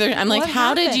wheels either. on either. I'm like, What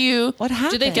how did happened? you What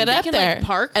happened? did they get They up can, there? like,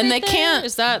 park and right they there? can't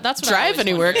Is that's what I drive always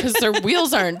anywhere wondered. because their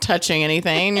wheels aren't touching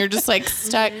anything. You're just like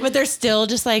stuck. But they're still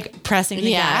just like pressing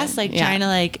the Yeah, gas, like yeah. trying to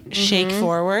like shake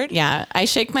forward. Yeah, I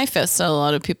shake my fist at a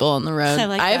lot of people on the road. I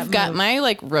like I've that got move. my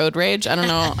like road rage. I don't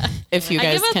know if you I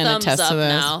guys give a can thumbs attest up to this.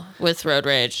 now with road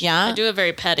rage. Yeah? I do it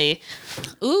very petty.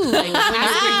 Ooh,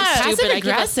 Passive Stupid, I give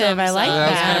a aggressive. I thumbs like up. That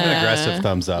was kind of an that. aggressive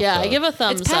thumbs up. Yeah, I though. give a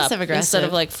thumbs up passive-aggressive. instead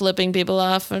of like flipping people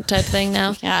off type thing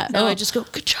now. Yeah. No, Oh. I just go,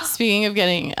 good job. Speaking of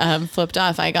getting flipped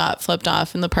off, I got flipped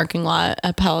off in the parking lot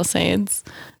at Palisades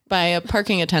by a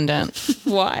parking attendant.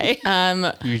 Why?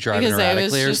 You driving Because I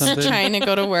was erratically or just something? trying to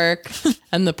go to work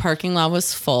and the parking lot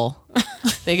was full.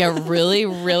 They got really,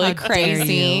 really How dare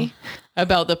crazy you.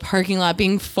 about the parking lot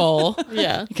being full.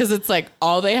 Yeah. Because it's like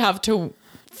all they have to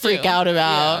freak Do. out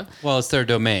about. Well, it's their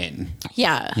domain.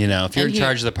 Yeah. You know, if you're And in he-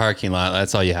 charge of the parking lot,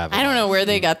 that's all you have. I don't know where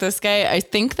they got this guy. I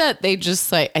think that they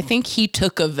just like, I think he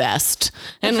took a vest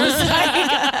and was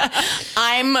like,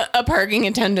 I'm a parking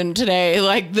attendant today.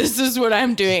 Like, this is what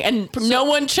I'm doing. And no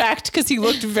one checked because he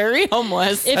looked very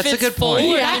homeless. If That's a it's good full,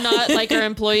 point. are you not like our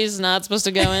employees not supposed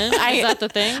to go in? Is that the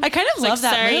thing? I kind of It's like, love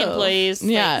that sorry, move. employees.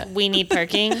 Yeah. Like, we need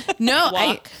parking. No,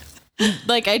 Walk.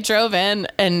 I drove in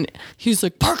and he's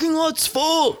like, parking lot's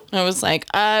full. I was like,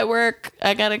 I work.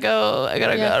 I gotta go. I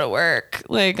gotta go to work.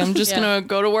 Like, I'm just Yeah. gonna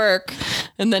go to work.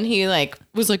 And then he like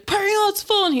was like, parking lot's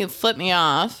full. And he flipped me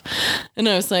off. And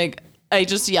I was like, I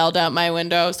just yelled out my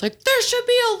window. I was like, there should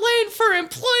be a lane for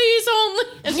employees only.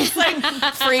 And he's like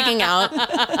freaking out.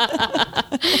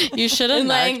 You should have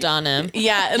like, marked on him.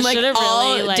 Yeah. And like Should have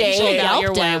all really like day. pulled out your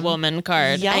yelped white him. woman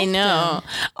card. Yelped I know.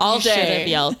 All You should have day.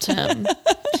 yelled to him.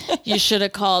 You should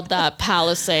have called that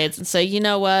Palisades and say, you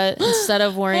know what? Instead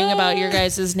of worrying about your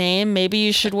guys' name, maybe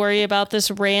you should worry about this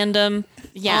random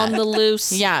Yeah. on the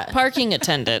loose Yeah. parking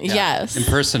attendant. Yes.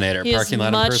 Impersonator, He is parking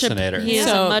lot impersonator. He is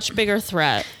So- a much bigger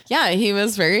threat. Yeah, he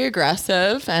was very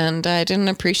aggressive and I didn't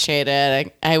appreciate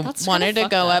it. I That's wanted kinda to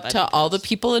go fucked up up, to I all the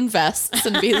people in vests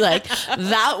and be like,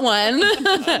 that one.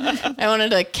 I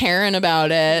wanted to Karen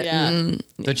about it. Yeah. And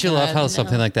Don't you love how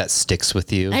something like that sticks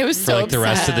with you? I was for so like the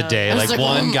rest of the day. I was Like like,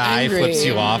 one I'm guy angry. flips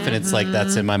you off, and it's like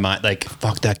that's in my mind. Like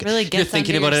fuck that. Really You're gets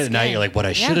thinking under about your it at night. skin. You're like, what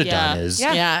I should have Yeah. done is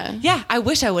Yeah. yeah. I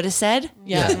wish I would have said.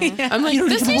 Yeah. I'm like, You don't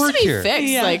this even needs to work be here. fixed.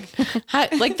 Yeah.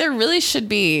 Like there really should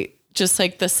be just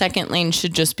like the second lane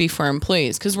should just be for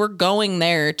employees because we're going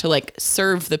there to like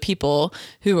serve the people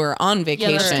who are on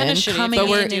vacation. that's kinda shitty, coming but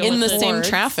we're in in the with same towards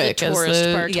traffic the as tourist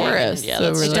the part. tourists. Yeah, So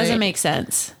that's- we're It like- doesn't make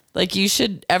sense. Like you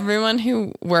should, everyone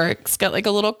who works get like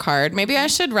a little card. Maybe I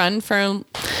should run for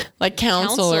like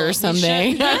council or You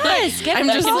something. should. Yes, get I'm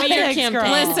the just can be your politics, campaign.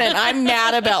 girl. Listen, I'm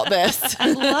mad about this.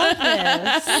 I love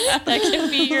this. That can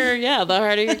be the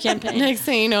heart of your campaign. Next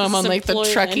thing you know, I'm on like the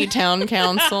Employee Truckee Town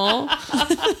Council.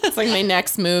 It's like my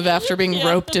next move after being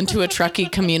roped into a Truckee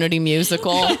community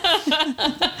musical.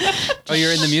 oh,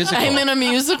 you're in the musical. I'm in a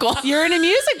musical. You're in a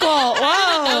musical.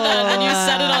 Whoa. And then you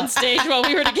said it on stage while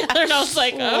we were together, and I was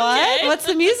like, okay. What? What's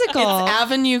the musical?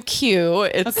 Avenue Q.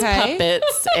 It's Okay.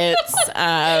 puppets. It's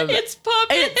It's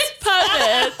puppets.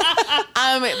 puppets.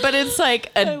 But it's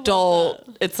like adult.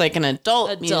 It's like an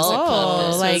adult music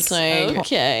puppet. like- So it's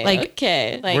Okay. Like-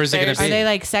 like Where's it gonna there's be? Are they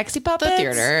like sexy the puppets?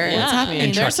 theater. Yeah. What's happening?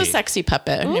 In There's a Chucky. sexy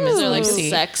puppet. Her name is Lexi.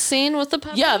 sex scene with the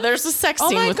puppet? Yeah, there's a sex Oh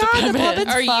scene my with God, the the puppet.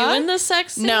 puppets Are you fuck? in the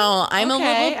sex scene? No, I'm Okay,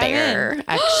 a little I'm bear, in.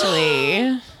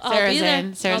 actually. I'll Sarah's be there.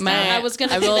 in. Sarah's I in. was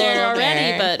gonna I'm be a there little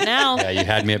already, bear. but now Yeah, you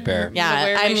had me at bear. Yeah,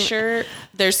 wear my I'm shirt.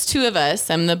 There's two of us.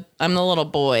 I'm the little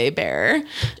boy bear.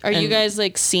 Are you And- guys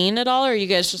like seen at all, or are you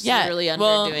guys just Yeah, literally under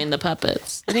well- doing the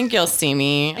puppets? I think you'll see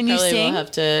me. And you Probably sing? will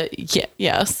have to. Yeah,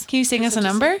 yes. Can you sing us a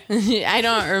number? I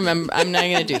don't remember. I'm not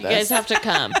gonna do You this. guys have to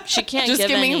come. She can't Just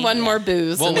give me any- one more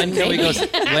booze. Well, and when then can we go?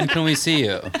 maybe- When can we see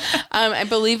you? I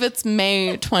believe it's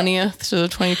May 20th to the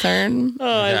 23rd. Oh,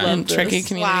 I Yeah. love in Tricky this.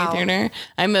 Community Wow. Theater.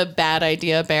 I'm a bad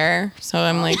idea bear, so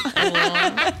I'm like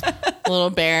a little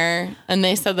bear. And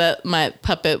they said that my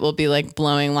puppet will be like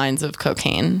blowing lines of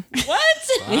cocaine. What?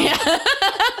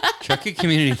 Chucky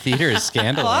Community Theater is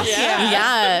scandalous.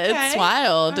 Yeah, it's Okay.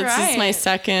 wild. All This is my right.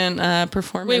 second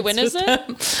performance. Wait, when is with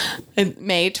them.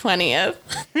 May 20th,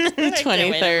 Writing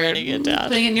 23rd. it down.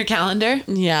 Putting it in your calendar.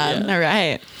 Yeah. All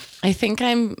right. I think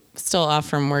I'm still off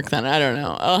from work then. I don't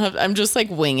know. I'm just like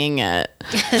winging it.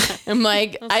 I'm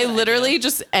like, I literally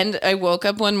just I woke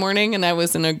up one morning and I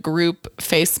was in a group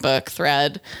Facebook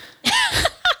thread.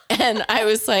 And I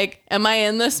was like, am I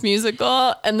in this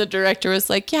musical? And the director was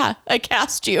like, yeah, I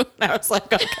cast you. And I was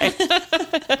like, okay.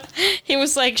 He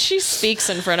was like, she speaks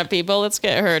in front of people. Let's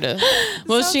get her to.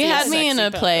 Well, she had me in sexy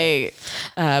a puppet. play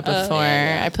before.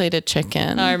 yeah. I played a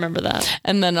chicken. I remember that.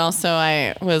 And then also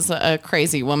I was a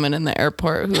crazy woman in the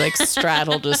airport who like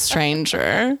straddled a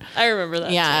stranger. I remember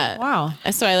that. Yeah. Wow.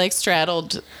 So I like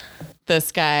straddled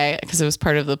this guy because it was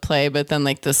part of the play, but then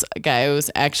like this guy I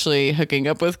was actually hooking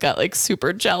up with got like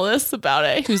super jealous about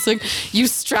it. He was like, "You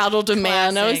straddled a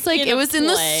man." I was Classic. like, In "It a was in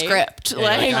the play. script." Yeah,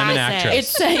 like, I'm an actress.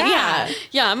 it's yeah.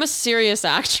 Yeah, I'm a serious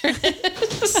actress.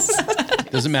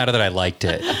 Doesn't matter that I liked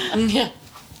it. Yeah.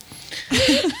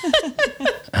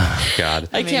 Oh, God.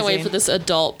 I can't wait Amazing. for this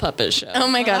adult puppet show. Oh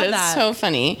my god, love it's that. so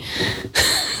funny.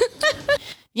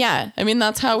 Yeah, I mean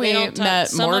that's how we don't talk- met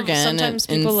sometimes Morgan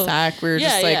in people- SAC. We were Yeah,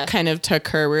 just like yeah. kind of took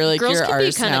her. We were like, Girls "You're can be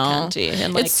ours kinda now." cunty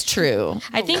and, like- It's true.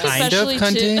 I think Kind of especially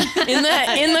cunty. too.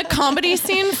 in the comedy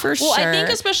scene for Well, sure. I think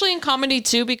especially in comedy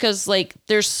too, because like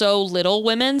there's so little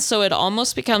women, so it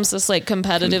almost becomes this like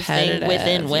competitive thing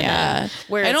within women. yeah.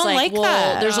 Where I it's don't like well,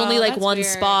 that. there's only like that's one weird.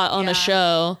 spot on Yeah. a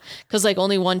show because like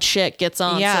only one chick gets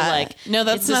on. Yeah. So like No,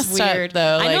 that's it's this messed up, weird.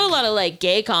 though, I know like- a lot of like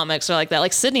gay comics are like that.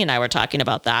 Like Sydney and I were talking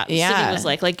about that. Yeah. Sydney was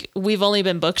like we've only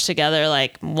been booked together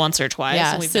like once or twice.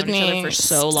 Yeah, and we've known each Sydney other for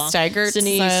so long. Steigert's,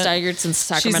 Sydney Steigert's in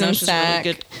Sacramento. in She's really SAC.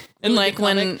 good. And really like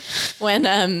good comic.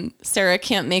 when Sarah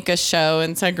can't make a show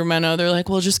in Sacramento, they're like,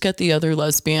 "Well, just get the other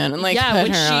lesbian and like Yeah, put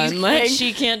when her she on." when Like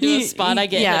she can't do a spot, I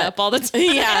get hit up all the time.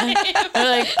 Yeah, they're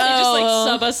like, They "Oh, just like well,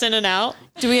 sub us in and out.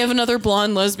 do we have another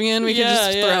blonde lesbian we can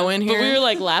just throw in here?" But we were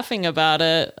like laughing about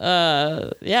it.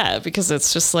 Yeah, because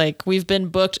it's just like we've been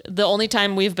booked. The only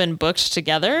time we've been booked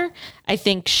together, I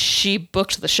think she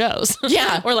booked the shows.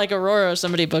 Yeah. or like Aurora or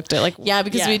somebody booked it. Like Yeah,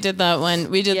 because we did that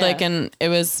one. We did Yeah. like it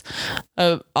was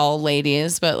all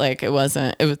ladies, but like it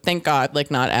wasn't. It was, thank God, like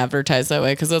not advertised that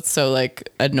way because that's so like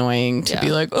annoying to be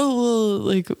Yeah. like, oh, well,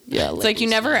 like Yeah, It's like you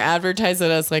never advertise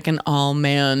it as like an all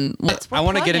man. I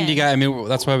want to get into you guys. I mean,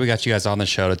 that's why we got you guys on the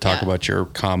show to talk Yeah. about your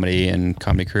comedy and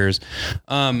comedy careers.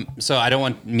 So I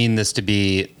don't mean this to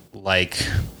be like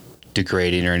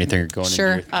degrading or anything or going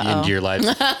Sure. into your lives.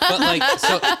 But like,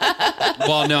 so,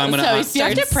 well, no, I'm going how he to. You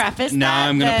have to starts. preface Now that.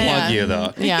 I'm going to that- plug you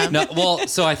though. Yeah. No, well,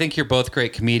 so I think you're both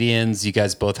great comedians. You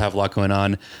guys both have a lot going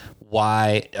on.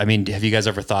 Why? I mean, have you guys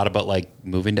ever thought about like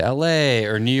moving to LA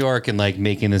or New York and like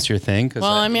making this your thing? 'Cause,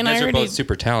 Well, I mean, you I guys are already both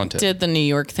super talented. Did the New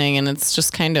York thing, and it's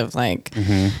just kind of like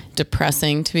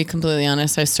depressing, to be completely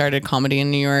honest. I started comedy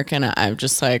in New York, and I'm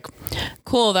just like,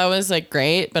 cool, that was like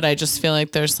great, but I just feel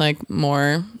like there's like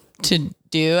more to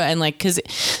do, and like, cause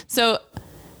so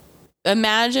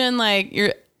imagine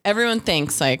like everyone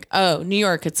thinks like, oh, New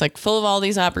York, it's like full of all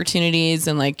these opportunities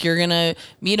and like you're going to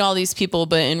meet all these people.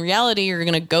 But in reality, you're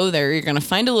going to go there. You're going to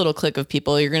find a little clique of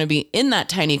people. You're going to be in that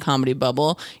tiny comedy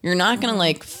bubble. You're not going to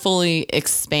like fully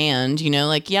expand, you know,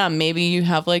 like, yeah, maybe you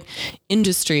have like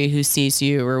industry who sees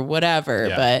you or whatever.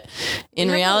 Yeah. But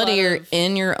in We have a reality, lot you're of-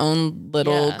 in your own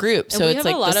little Yeah. group. And So we it's have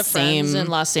like a lot the of same. friends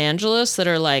in Los Angeles that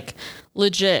are like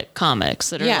legit comics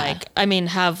that are Yeah. like, I mean,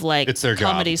 have like It's their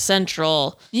job. Comedy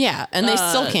Central Yeah. And they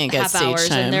still can't get half stage hours,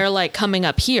 time. and they're like coming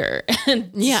up here and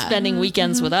Yeah. spending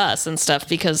weekends with us and stuff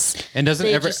because And doesn't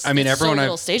they every- just- I mean, it's everyone so I've-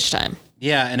 little stage time.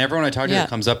 Yeah, and everyone I talk to Yeah. that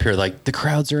comes up here, like, the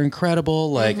crowds are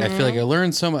incredible. Like, I feel like I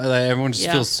learned so much. Like, everyone just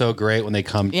Yeah. feels so great when they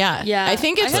come. Yeah. Yeah. I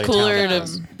think it's I had cooler talked,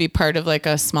 to be part of like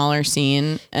a smaller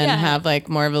scene and Yeah. have like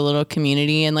more of a little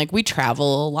community. And like we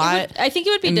travel a lot. I think it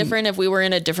would be different if we were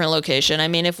in a different location. I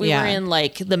mean, if we Yeah. were in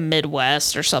like the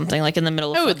Midwest or something, like in the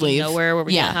middle of I would fucking leave. nowhere where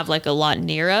we Yeah. don't have like a lot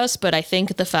near us. But I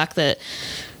think the fact that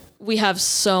we have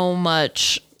so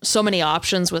many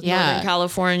options with Yeah. Northern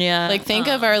California. Like think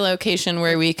of our location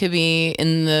where we could be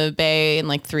in the Bay in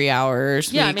like 3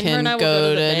 hours. Yeah, we I mean, her can and I will go go to to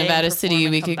the Bay and Nevada perform City.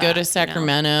 and We come could go back, to you know?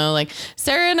 Sacramento. Like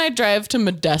Sarah and I drive to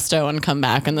Modesto and come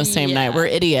back in the same Yeah. night. We're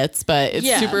idiots, but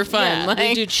it's super fun. Yeah. Like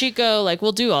We do Chico, like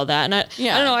we'll do all that. And I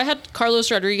Yeah. don't know, I had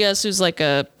Carlos Rodriguez, who's like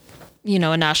a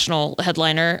national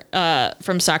headliner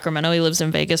from Sacramento. He lives in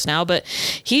Vegas now, but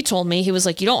he told me, he was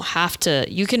like,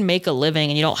 you can make a living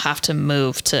and you don't have to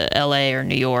move to LA or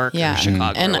New York Yeah. or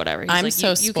Chicago and or whatever. He's I'm like, so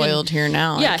you can- spoiled here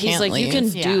now. I Yeah, he's can't like, you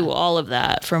can leave. do all of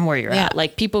that from where you're Yeah. at.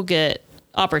 Like people get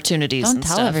opportunities Don't and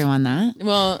tell stuff. everyone that.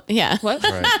 Well, yeah. What?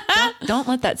 Don't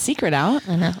let that secret out.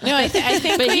 No, I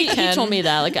think But we he can. told me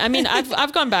that. Like, I mean,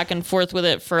 I've gone back and forth with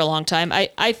it for a long time.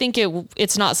 I think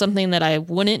it's not something that I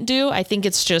wouldn't do. I think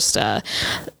it's just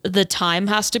the time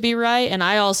has to be right, and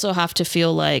I also have to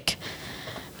feel like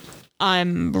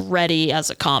I'm ready as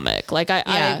a comic. Like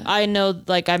Yeah. I know,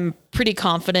 like I'm pretty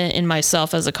confident in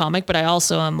myself as a comic, but I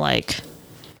also am like,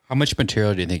 How much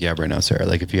material do you think you have right now, Sarah?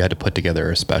 Like, if you had to put together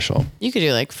a special? You could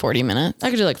do like 40 minutes. I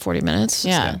could do like 40 minutes.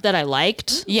 Yeah. That I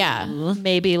liked. Yeah.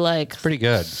 Maybe like Pretty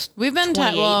good. We've been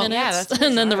 28 well, minutes,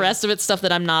 and then the rest of it's stuff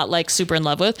that I'm not like super in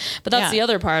love with. But that's Yeah. the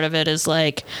other part of it is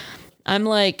like I'm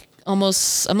like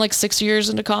 6 years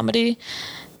into comedy,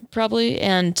 probably,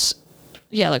 and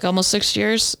yeah, like almost 6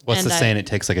 years. What's and the saying? It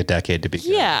takes like a decade to be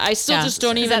good. Yeah, I still Yeah. just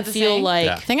don't Is even that the feel saying? like.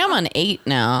 Yeah. I think I'm on 8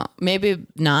 now, maybe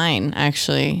 9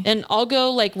 actually. And I'll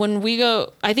go like when we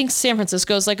go. I think San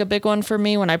Francisco is like a big one for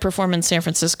me. When I perform in San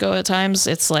Francisco, at times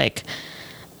it's like.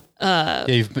 Yeah,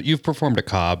 you've performed at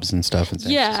Cobb's and stuff. In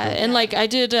San Yeah, Francisco. and like I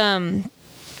did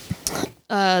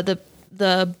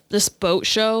this boat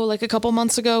show like a couple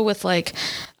months ago with like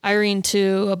Irene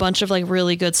too, a bunch of like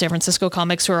really good San Francisco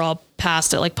comics who are all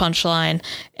passed at like Punchline,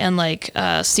 and like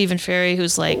Stephen Ferry,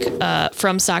 who's like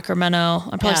from Sacramento.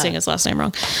 I'm probably Yeah. saying his last name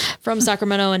wrong. From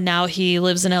Sacramento, and now he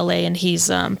lives in LA, and he's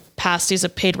passed. He's a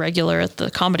paid regular at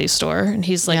the Comedy Store, and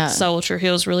he's like Yeah. Saul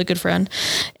Trujillo's really good friend,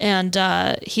 and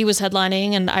he was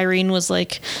headlining, and Irene was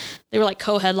like. They were like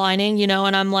co-headlining, you know,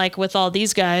 and I'm like with all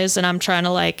these guys, and I'm trying to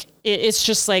like, it's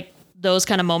just like those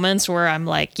kind of moments where I'm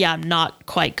like, yeah, I'm not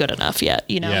quite good enough yet,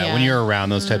 you know? Yeah, when you're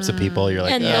around those types of people, you're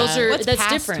like, And "Ugh." those are, What's that's past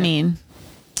different. mean?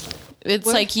 It's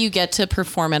like you get to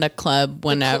perform at a club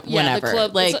whenever. Yeah, the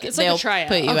club, Like it's like they'll a tryout.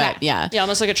 put you Okay. up. Yeah. Yeah,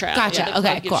 almost like a tryout. Gotcha. Yeah, the Okay,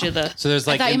 club gives cool. you the, So there's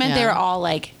I like, thought you meant they Yeah. were all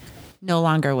like no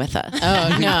longer with us.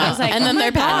 Oh no! like, and then oh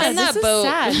they're my God, passed. and that this is boat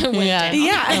sad. went Yeah. down.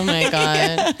 Yeah. Oh my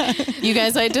god. You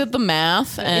guys, I did the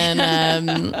math,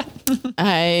 and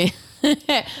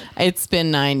it's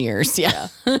been 9 years. Yeah.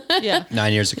 Yeah.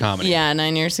 9 years of comedy. Yeah,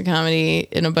 9 years of comedy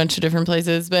in a bunch of different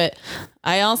places. But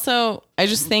I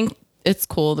just think it's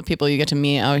cool the people you get to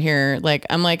meet out here. Like,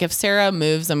 I'm like, if Sarah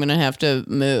moves, I'm going to have to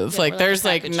move. we're like, like there's a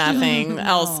like package nothing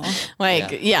else.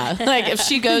 Like, yeah. Like, if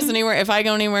she goes anywhere, if I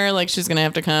go anywhere, like, she's going to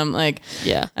have to come. Like,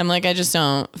 Yeah. I'm like, I just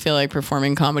don't feel like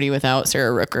performing comedy without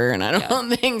Sarah Rooker. And I don't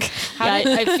think. Yeah,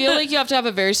 I feel like you have to have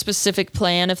a very specific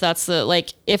plan. If that's the,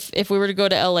 like, if we were to go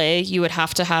to LA, you would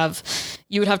have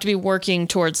to be working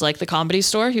towards like the Comedy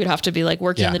Store. You would have to be like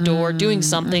working Yeah. the door, doing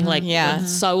something like Yeah. what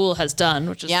Saul has done,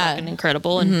 which is Yeah. fucking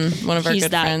incredible. And One of our he's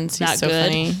good that, friends. that He's so good.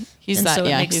 funny. He's And that, so it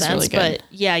yeah, makes he's sense. really good. But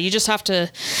yeah, you just have to,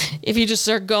 if you just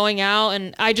start going out,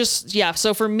 and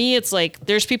so for me, it's like,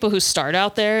 there's people who start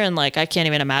out there, and like, I can't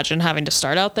even imagine having to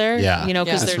start out there. Yeah. You know,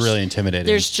 because It's there's really intimidating.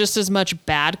 There's just as much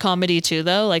bad comedy too,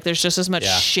 though. Like, there's just as much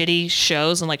Yeah. shitty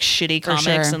shows and like shitty comics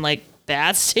sure. and like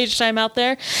bad stage time out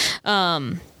there.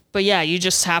 But yeah, you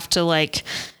just have to like,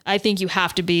 I think you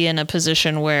have to be in a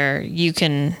position where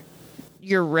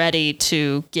you're ready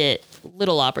to get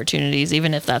little opportunities,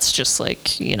 even if that's just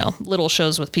like, you know, little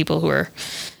shows with people who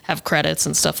have credits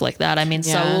and stuff like that. I mean,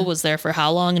 Yeah. Saul was there for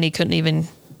how long, and he couldn't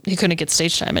get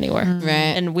stage time anywhere. Right.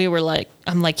 And we were like,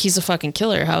 I'm like, he's a fucking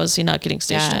killer. How is he not getting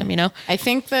stage time, you know? I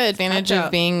think the advantage Watch of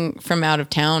out. being from out of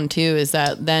town too is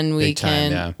that then we Big time,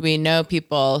 can yeah. we know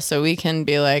people, so we can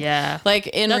be like, Yeah. like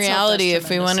in That's helped reality, us if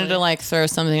we wanted tremendously. to like throw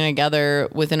something together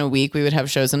within a week, we would have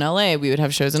shows in LA, we would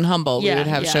have shows in Humboldt, we Yeah, would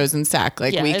have yeah. shows in Sac.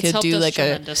 Like Yeah, we it's could helped do us like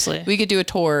tremendously. we could do a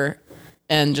tour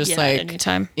and just Yeah, like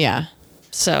anytime. yeah.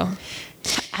 So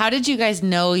How did you guys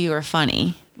know you were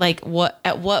funny? Like,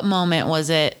 at what moment was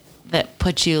it that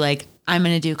put you like, I'm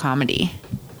going to do comedy?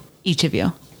 Each of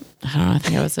you. I don't know. I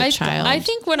think I was a child. I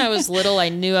think when I was little, I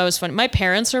knew I was funny. My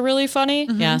parents are really funny.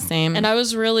 yeah, same. And I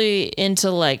was really into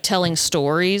like telling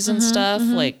stories and stuff.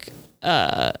 Like,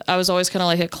 I was always kind of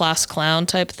like a class clown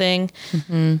type thing.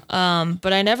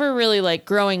 But I never really like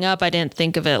growing up, I didn't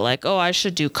think of it like, oh, I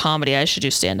should do comedy. I should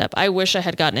do stand up. I wish I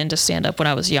had gotten into stand up when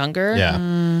I was younger.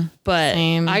 Yeah. But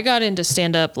Same. I got into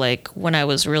stand up like when I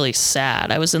was really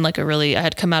sad. I was in like I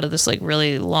had come out of this like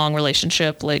really long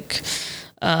relationship. Like,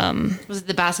 Was it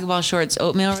the basketball shorts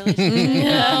oatmeal relationship?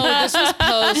 no, this was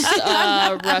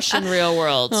post Russian Real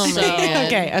World. Oh, so, man.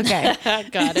 Okay.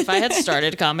 God, if I had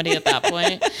started comedy at that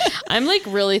point, I'm like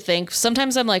really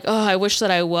sometimes I'm like, oh, I wish that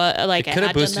I was like, I Could have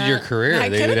had done boosted that. your career.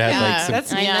 They would have like some.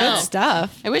 That's I good know.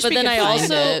 stuff. I wish But we then could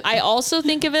find it. I also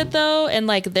think of it though, and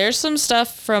like there's some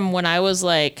stuff from when I was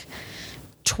like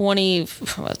 20,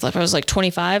 I was like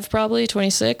 25, probably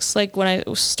 26, like when I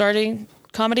was starting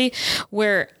comedy,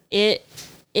 where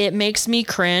it makes me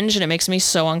cringe and it makes me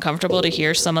so uncomfortable to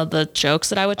hear some of the jokes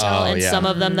that I would tell, Oh, and yeah. some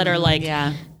of them that are like,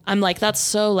 Yeah. I'm like, that's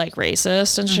so like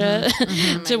racist and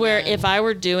shit. To where if I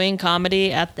were doing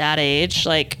comedy at that age,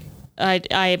 like I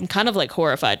am kind of like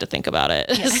horrified to think about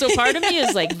it. So part of me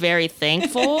is like very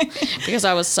thankful because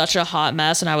I was such a hot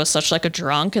mess and I was such like a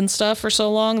drunk and stuff for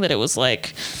so long that it was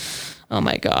like, oh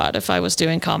my God, if I was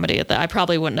doing comedy at that, I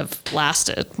probably wouldn't have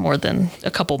lasted more than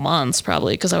a couple months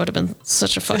probably because I would have been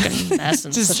such a fucking mess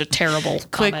and such a terrible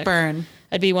Quick comic. burn.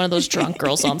 I'd be one of those drunk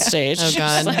girls on stage. Oh,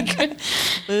 God. Just like,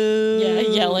 yeah,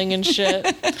 yelling and shit.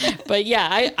 But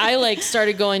yeah, I like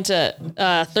started going to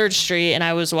 3rd Street and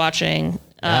I was watching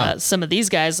some of these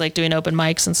guys like doing open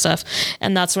mics and stuff.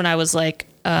 And that's when I was like,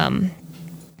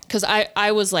 because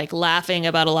I was like laughing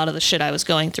about a lot of the shit I was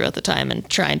going through at the time and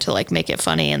trying to like make it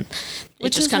funny. And it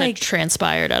Which just is, kind of like,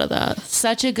 transpired out of that.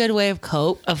 Such a good way of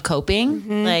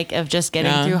coping, like of just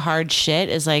getting Yeah. through hard shit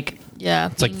is like Yeah.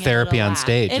 It's like therapy on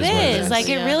stage. It is what is. Like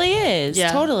it Yeah. really is.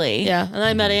 Yeah. Totally. Yeah. And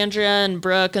I met Andrea and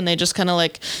Brooke and they just kind of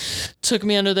like took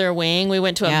me under their wing. We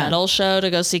went to a Yeah. metal show to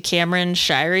go see Cameron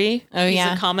Shirey. Oh, he's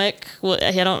yeah. a comic. Well,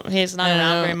 he's not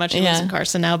around Oh, very much. He yeah. lives in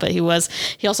Carson now, but he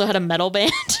also had a metal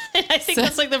band. And I think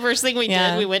that's like the first thing we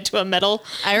Yeah. did. We went to a metal.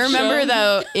 I remember show.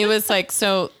 though, it was like,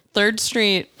 so 3rd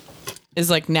Street is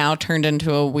like now turned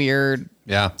into a weird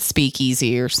Yeah.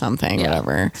 speakeasy or something,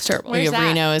 whatever. It's terrible. Where's that?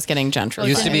 Reno is getting gentrified.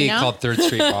 Used to be Now? called 3rd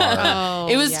Street Bar.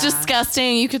 It was yeah.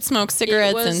 disgusting. You could smoke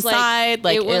cigarettes was, like, inside.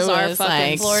 Like it was our fucking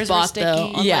like, floors were spot sticky.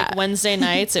 though. On Yeah. like Wednesday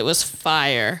nights, it was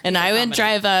fire. And I would Comedy.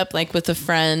 drive up like with a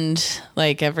friend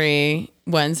like every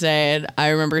Wednesday. And I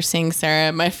remember seeing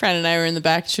Sarah, my friend, and I were in the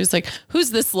back. She was like, "Who's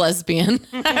this lesbian?"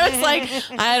 I was like,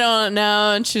 "I don't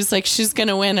know." And she was like, "She's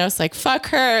gonna win." I was like, "Fuck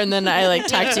her." And then I like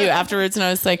talked to you afterwards, and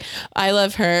I was like, "I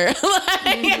love her."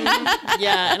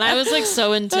 Yeah, and I was like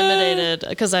so intimidated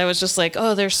because I was just like,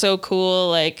 oh, they're so cool,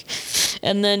 like,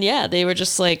 and then yeah, they were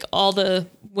just like, all the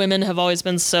women have always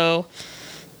been so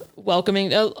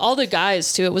welcoming. All the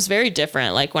guys too. It was very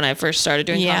different. Like when I first started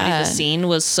doing comedy, Yeah. the scene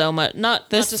was so much. Not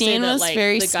The not to say scene that, was like,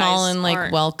 very the small guys and, like,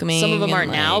 aren't- welcoming Some of them and,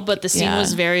 aren't now, like, but the scene yeah.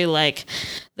 was very like.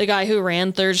 The guy who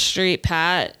ran 3rd Street,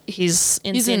 Pat, he's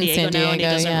in San Diego now, and he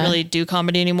doesn't yeah. really do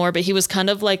comedy anymore. But he was kind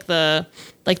of like the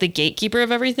gatekeeper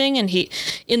of everything, and he,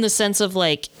 in the sense of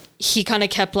like, he kind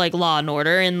of kept like law and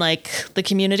order in like the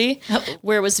community,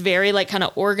 where it was very like kind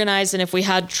of organized. And if we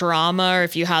had drama, or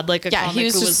if you had like a Yeah, comic he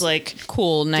was who just was like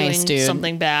cool, nice doing dude.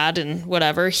 something bad and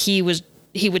whatever, they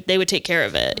would take care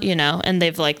of it, you know. And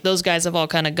they've like, those guys have all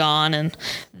kind of gone, and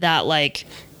that like.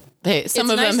 Some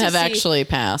of nice them to have see- actually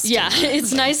passed. Yeah,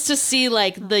 it's nice to see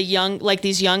like the young, like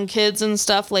these young kids and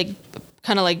stuff, like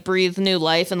kind of like breathe new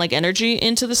life and like energy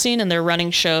into the scene, and they're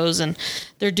running shows and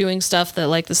they're doing stuff that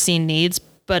like the scene needs.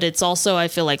 But it's also, I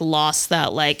feel like, lost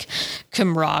that like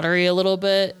camaraderie a little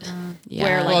bit,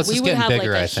 where like Well, it's we just would getting have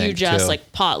bigger, like I a think, huge ass too.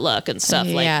 like potluck and stuff.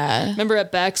 Like, Yeah. remember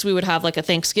at Beck's we would have like a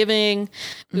Thanksgiving,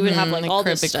 we would have like all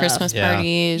this the stuff. Christmas Yeah.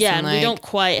 parties. Yeah, and and we like, don't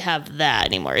quite have that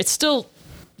anymore. It's still,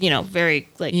 you know, very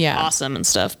like Yeah. awesome and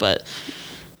stuff, but.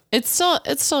 It's still good.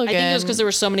 I think it was because there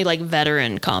were so many like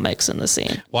veteran comics in the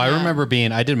scene. Well, I remember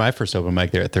I did my first open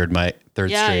mic there at 3rd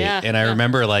Yeah, Street. yeah, And I yeah.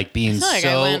 remember like being I feel like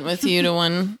so. I went with you to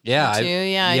one. Yeah, or two.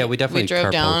 Yeah, we definitely drove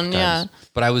carpooled down. times. Yeah,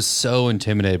 but I was so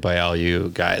intimidated by all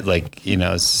you guys. Like, you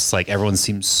know, it's just like everyone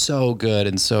seems so good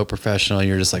and so professional. And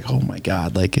you're just like, oh my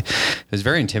god, like it was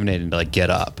very intimidating to like get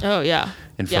up Oh yeah,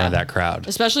 in front of that crowd.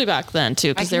 especially back then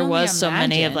too, I because can there only was so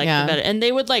many of imagine. like Yeah. the and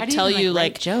they would like How do you tell even, you like,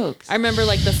 like write jokes? I remember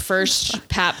like the first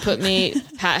Pat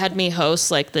had me host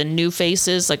like the New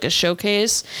Faces, like a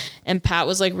showcase, and Pat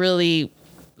was like really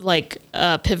like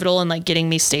pivotal in like getting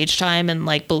me stage time and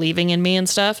like believing in me and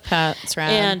stuff. Pat's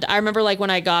rad. And I remember like when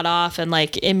I got off and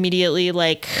like immediately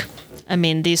like I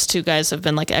mean, these two guys have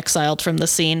been like exiled from the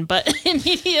scene, but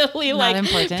immediately like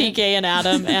important. PK and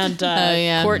Adam and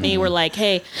yeah. Courtney were like,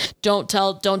 hey, don't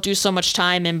do so much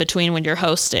time in between when you're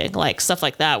hosting, like stuff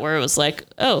like that, where it was like,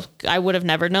 oh, I would have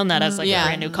never known that as like Yeah, a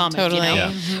brand new comic, totally. you know,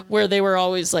 Yeah. where they were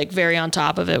always like very on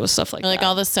top of it with stuff like Like that.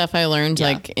 all the stuff I learned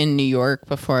like in New York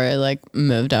before I like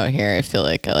moved out here, I feel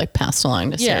like I like passed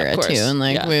along to Yeah, of Sarah course. too. And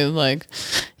like Yeah. we like,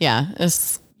 yeah,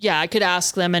 it's Yeah, I could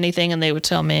ask them anything and they would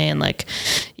tell me. And like,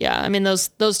 yeah, I mean, those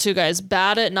two guys,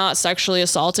 bad at not sexually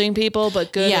assaulting people,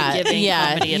 but good at giving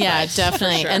comedy advice.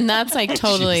 definitely. for sure. And that's like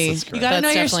totally, Jesus Christ. You gotta that's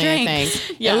know your definitely a strengths.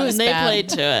 thing. Yeah, It was and they bad. played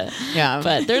to it. Yeah.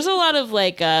 But there's a lot of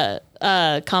like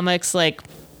comics like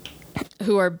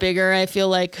who are bigger, I feel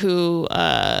like, who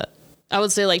I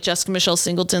would say like Jessica Michelle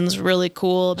Singleton's really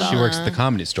cool about She works at the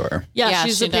Comedy Store. yeah,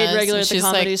 she's she a paid does. regular at the She's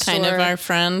Comedy like Store. kind of our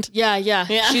friend. Yeah.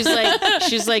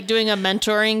 She's like doing a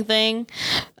mentoring thing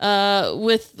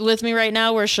with me right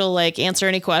now where she'll like answer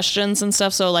any questions and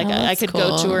stuff. So like I that's could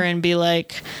go to cool. her and be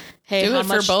like, hey, Do how it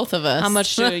for much, both of us. How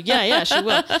much do yeah, she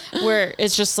will. Where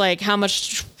it's just like, how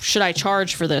much should I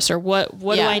charge for this? Or what do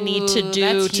Yeah. I need to Ooh, do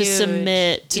that's to huge.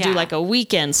 submit to do Yeah. like a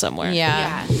weekend somewhere?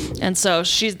 Yeah. And so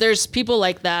there's people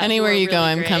like that. who Anywhere are you go,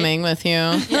 really I'm great. coming with you.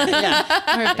 Yeah.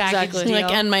 Her package Exactly. deal.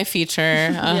 Like, and my feature.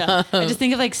 Yeah. I just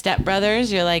think of like Step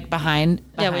Brothers. You're like behind.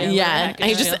 Yeah, we- behind. Yeah,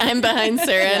 package deal. I'm behind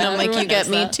Sarah, and I'm like, everyone you get knows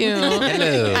me that. too.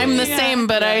 Hello. I'm the same,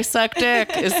 but I suck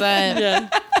dick. Is that? Yeah.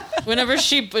 Whenever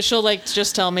she'll like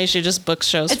just tell me, she just books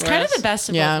shows It's for kind us. of the best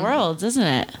of Yeah. both worlds, isn't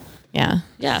it? Yeah.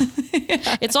 Yeah.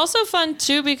 It's also fun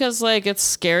too because like it's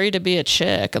scary to be a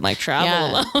chick and like travel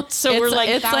Yeah. alone. So It's- we're like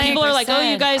it's like- people are like, "Oh,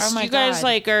 you guys Oh my you guys God.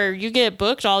 like you get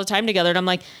booked all the time together." And I'm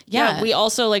like, "Yeah, Yeah. we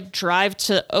also like drive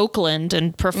to Oakland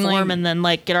and perform Like- and then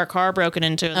like get our car broken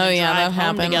into and Oh, then yeah, drive that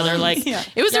home happened together once. like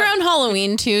It was Yeah. around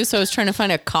Halloween too, so I was trying to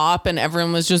find a cop, and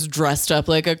everyone was just dressed up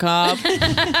like a cop.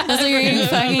 I was like, "Are you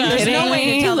fucking There's kidding no way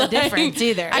me?" to tell the Like, difference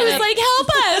either. I was like, "Help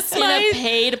us! in a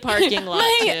paid parking lot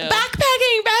my too.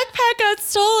 backpack got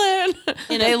stolen."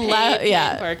 In a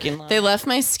paid parking lot. They left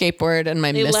my skateboard and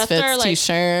my They left Misfits our, like-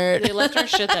 t-shirt. They left our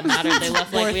shit that mattered. They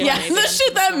left like we had Yeah, a baby the in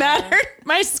shit that somewhere. mattered.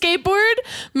 My skateboard,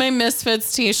 my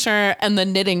Misfits t-shirt, and the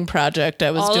knitting project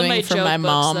I was All of doing my for joke my books,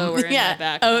 mom. though, were in yeah. my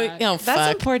backpack. Oh, That's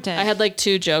fuck. important. I had like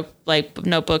 2 joke like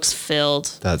notebooks filled.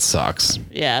 That sucks.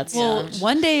 Yeah, it's well,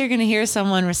 one day you're gonna hear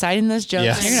someone reciting those jokes,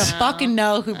 Yes. and you're gonna fucking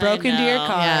know who broke into your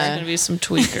car Yeah. There's gonna be some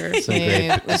tweakers. Some Hey,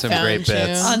 great, we some found great you.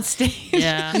 bits. on stage.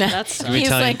 Yeah, that's We He's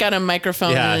telling- like got a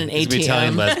microphone Yeah, and an he's be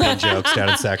telling ATM. lesbian jokes down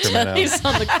in Sacramento. he's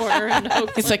on the corner in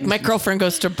Oakland. It's like my girlfriend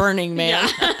goes to Burning Man.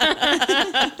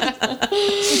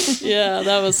 Yeah,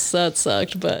 that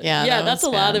sucked, but Yeah, yeah, that that's a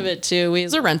was lot bad. of it too. We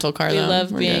It's a rental car. we though.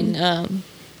 love We're being good.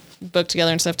 booked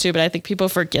together and stuff too, but I think people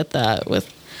forget that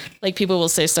with. Like people will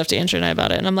say stuff to Andrew and I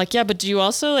about it, and I'm like, yeah, but do you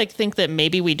also like think that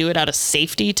maybe we do it out of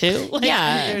safety too? Like,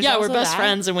 Yeah. There's yeah, we're also best that.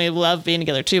 friends and we love being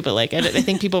together too. But like, I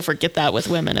think people forget that with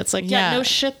women. It's like, yeah, Yeah. no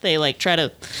shit, they like try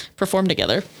to perform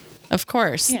together. Of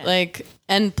course. Yeah. Like,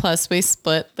 and plus we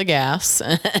split the gas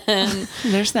and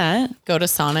There's that. go to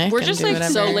Sonic. We're and just do like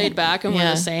whatever. so laid back, and we're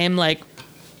Yeah. the same. Like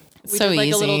we So did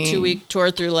like a little easy. 2-week tour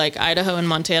through like Idaho and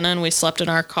Montana, and we slept in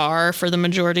our car for the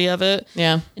majority of it.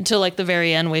 Yeah. Until like the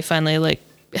very end, we finally like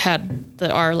had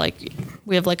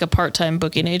we have like a part-time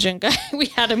booking agent guy. We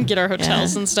had him get our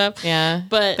hotels Yeah. and stuff. Yeah.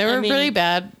 But, they I were mean- really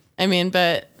bad. I mean,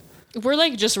 but We're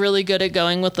like just really good at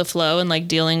going with the flow and like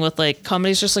dealing with like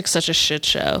comedy's just like such a shit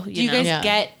show. Do you know? guys Yeah.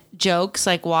 get jokes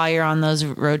like while you're on those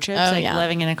road trips, Oh, like yeah.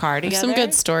 living in a car there's together? some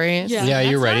good stories. Yeah. Yeah,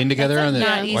 you're writing together on the Not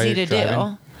while easy you're to driving?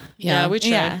 do. Yeah, we tried.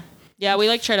 Yeah. Yeah, we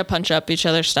like try to punch up each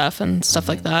other's stuff and stuff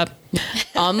like that.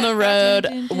 On the road,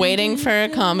 waiting for a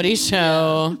comedy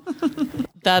show.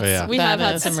 That's Oh, yeah. We that have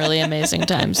had is- some really amazing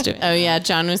times doing it. Oh yeah,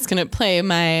 John was gonna play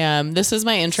my this is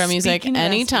my intro music Speaking of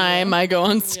anytime I go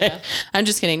on stage. Yeah. I'm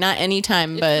just kidding, not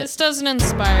anytime, If but this doesn't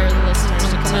inspire the listeners to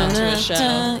come out to a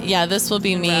show. yeah, this will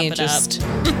be me wrap it just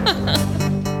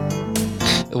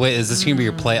Wait, is this gonna be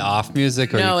your play off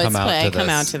music or no, you it's come out play. to I this? come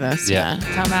out to this. Yeah.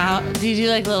 Come out. Do you do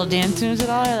like little dance moves at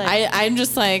all? Or like, I'm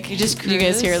just like you just you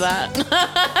guys cruise? hear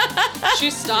that? She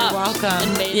stopped. welcome.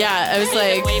 And made Yeah, I was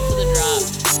like- wait for the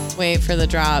drop. Wait for the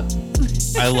drop.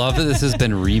 I love that this has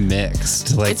been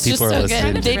remixed. Like It's just people are so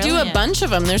listening. good. They do a Brilliant. bunch of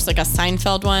them. There's like a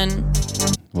Seinfeld one.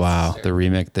 Wow, the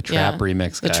remix, the trap Yeah.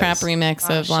 remix, The guys. trap remix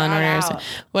of Law and shout Order. out.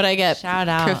 What I get Shout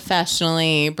out.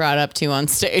 professionally brought up to on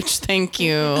stage. Thank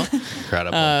you.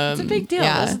 Incredible. it's a big deal.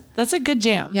 yeah. That's a good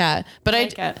jam. Yeah, but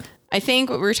like it. I think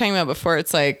what we were talking about before,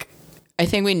 it's like, I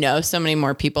think we know so many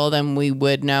more people than we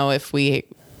would know if we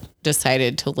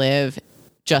decided to live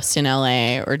just in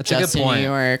LA or a good just in point. New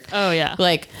York. Oh yeah.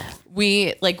 Like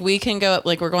we can go up,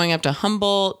 like we're going up to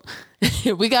Humboldt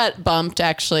We got bumped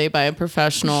actually by a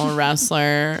professional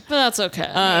wrestler. But that's okay.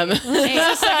 It's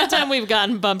the second time we've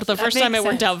gotten bumped. The first time it makes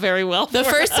worked out very well. The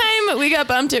first time we got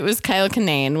bumped, it was Kyle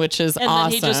Kinane, which is And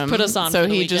awesome. then he just put us on So for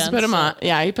the he just weekend, put him so- on.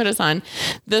 Yeah, he put us on.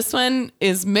 This one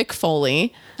is Mick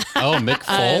Foley. Oh, Mick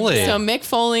Foley. So Mick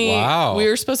Foley, Wow. we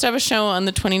were supposed to have a show on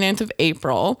the 29th of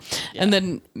April, and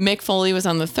then Mick Foley was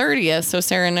on the 30th. So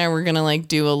Sarah and I were gonna like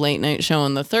do a late night show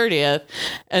on the 30th,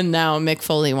 and now Mick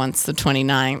Foley wants the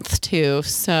 29th too.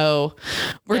 So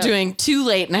we're doing 2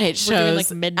 late night shows We're doing,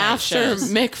 like, midnight after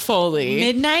shows. Mick Foley.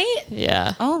 Midnight?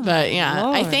 Yeah. Oh, But yeah,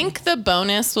 I Lord. think the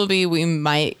bonus will be we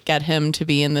might get him to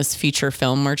be in this feature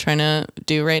film we're trying to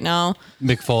do right now.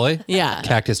 Mick Foley? Yeah.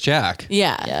 Cactus Jack.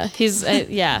 Yeah. Yeah, he's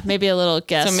maybe a little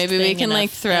guest. So maybe we thing can, in a- like,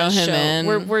 throw a him show.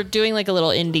 in. We're doing like a little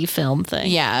indie film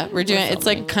thing. Yeah, we're doing it's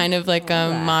like kind of like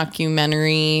a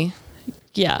mockumentary.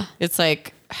 yeah, It's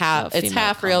like half About it's female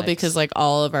half real comics. because like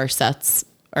all of our sets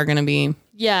are going to be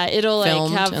yeah. It'll like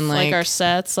Filmed have and, like like- our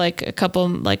sets, like a couple,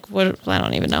 like what I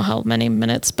don't even know how many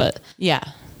minutes, but yeah.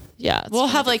 yeah, it's We'll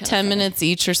gonna have be like kinda 10 funny. minutes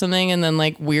each or something and then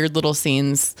like weird little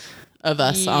scenes of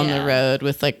us on the Yeah. road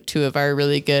with like 2 of our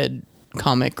really good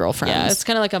comic girlfriends. Yeah, it's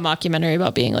kind of like a mockumentary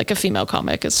about being like a female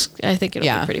comic. I think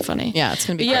it'll be pretty funny. Yeah, it's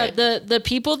going to be But yeah, great. the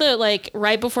people that like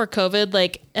right before COVID,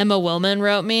 like Emma Willman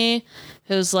wrote me,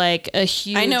 who's like a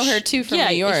huge. I know her too from yeah,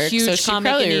 New York. a huge so she comic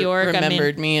probably in New York.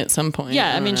 remembered me at some point. Yeah,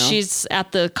 I don't mean, know. she's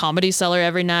at the Comedy Cellar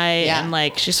every night, Yeah. and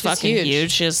like she's fucking huge.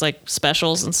 huge. She has like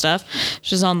specials and stuff.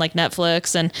 She's on like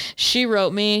Netflix, and she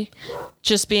wrote me,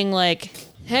 just being like,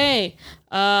 "Hey,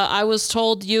 I was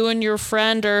told you and your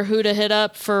friend are who to hit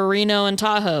up for Reno and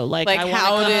Tahoe. Like Like, I wanna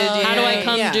how come, did how do I you-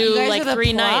 come yeah. You do guys like are the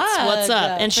 3 nights? What's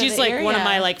plug up?" And for she's the like one of area.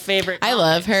 my like favorite. I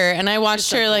love her, and I watched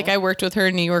so her. Like cool. I worked with her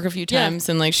in New York a few Yeah. times,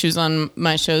 and like she was on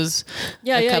my shows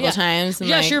a couple times. And,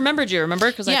 Yeah, like, she remembered you. Remember?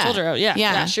 Because Yeah. I told her.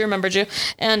 Yeah, she remembered you.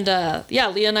 And yeah,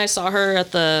 Leah and I saw her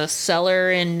at the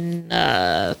cellar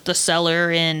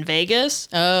in Vegas.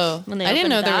 Oh, When they I didn't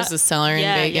know opened there that. was a cellar in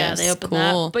Yeah, Vegas. yeah, they opened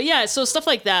cool. that. But yeah, so stuff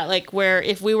like that, like where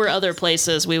if we were other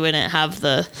places, we wouldn't have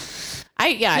the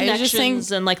I just think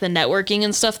connections and like the networking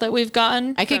and stuff that we've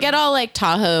gotten. I could get all like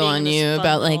Tahoe on this you fun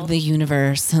about like little- the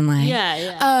universe and like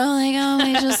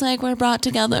we just like we're brought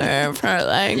together for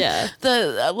like Yeah.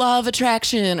 the law of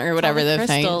attraction or whatever the the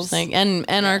thing crystals. like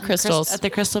and our crystals. At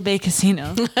the Crystal Bay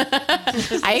Casino.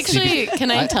 I actually can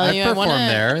I tell you I performed want to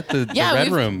there at the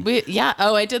Red Room.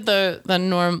 I did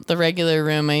the regular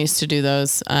room. I used to do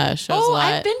those shows a Oh,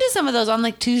 lot. I've been to some of those on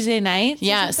like Tuesday nights.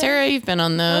 Yeah, Sarah, you've been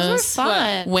on those. Those were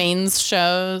fun. Wayne's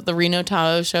show, the Reno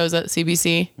Tahoe shows at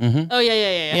CBC. Oh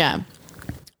yeah. Yeah.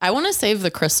 I want to save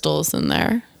the crystals in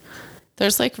there.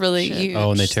 There's like really huge.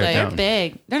 Oh, and they tear it like, down.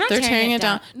 Big. They're not They're tearing it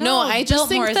down. No, I just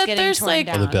think Biltmore is that getting there's, torn like-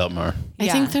 down. The Biltmore. I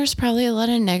Yeah. think there's probably a lot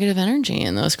of negative energy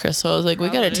in those crystals. Like we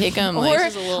got to take them. or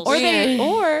Like,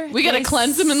 we gotta they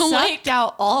cleanse them in the light. sucked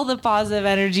out all the positive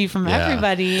energy from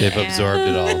everybody. They've and- absorbed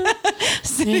it all.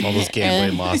 All those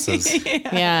gambling losses.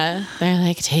 yeah, they're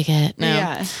like, take it. No.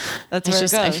 Yeah, that's It's where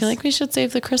just, it goes. I feel like we should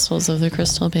save the crystals of the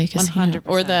Crystal Bay Casino. 100%.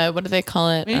 Or the, what do they call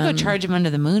it? we need to go charge them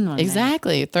under the moon one night.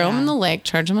 Exactly. Throw them in the lake,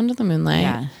 charge them under the moonlight.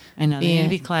 Yeah, I know. They need Yeah. to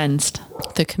be cleansed.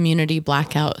 The community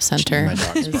blackout center. My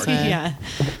dog's barking. Yeah,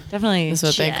 definitely. That's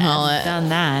what they call it. Done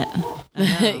that.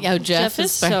 Yo, Jeff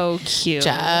is so cute.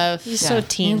 Jeff. He's so Yeah. I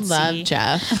teensy. love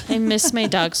Jeff. I miss my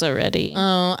dogs already.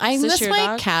 Oh, I Is this miss your my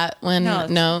dog? cat when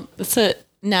No, it's a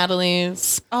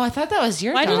Natalie's. Oh, I thought that was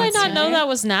your Why did I dog, not know Sarah. that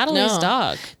was Natalie's No.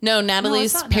 dog? No, No,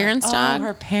 Natalie's it's not parents' that. dog. Oh,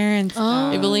 her parents'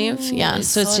 dog. I believe. Yeah.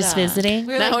 So it's just Soda. visiting.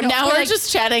 We were Now, like, no, now we're we're like-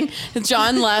 just chatting.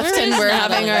 John left and we're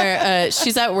having our.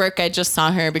 She's at work. I just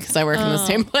saw her because I work in the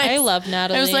same place. I love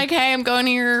Natalie. I was like, hey, I'm going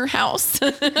to your house.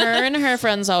 her and her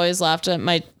friends always laughed at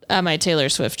my Taylor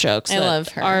Swift jokes. I that love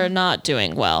her. Are not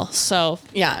doing well. So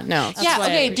yeah, no. Yeah, why I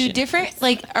okay. Do appreciate it. different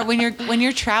like when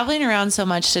you're traveling around so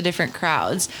much to different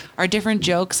crowds, are different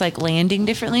jokes like landing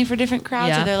differently for different crowds?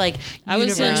 Yeah. Or they're like I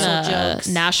was in universal jokes?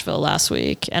 Nashville last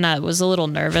week, and I was a little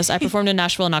nervous. I performed in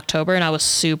Nashville in October, and I was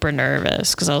super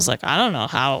nervous because I was like, I don't know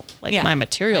how Yeah. my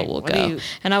material Like, will what do go. you-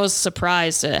 And I was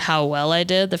surprised at how well I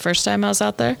did the first time I was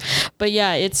out there. But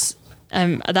yeah, it's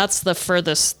that's the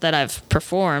furthest that I've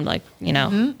performed, like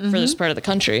furthest part of the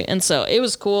country, and so it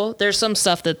was cool. There's some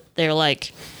stuff that they're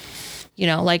like.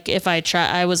 Like if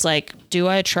I was like, do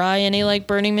I try any like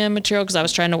Burning Man material? Because I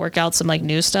was trying to work out some like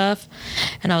new stuff.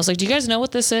 And I was like, do you guys know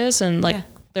what this is? And like,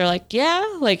 they're like, yeah,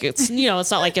 like it's,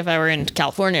 it's not like if I were in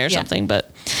California or something, but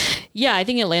yeah, I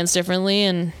think it lands differently.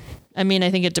 And I mean,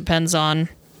 I think it depends on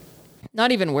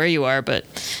not even where you are, but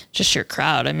just your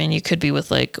crowd. I mean, you could be with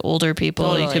like older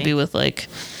people. You could Totally. be with like,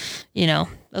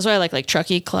 that's why I like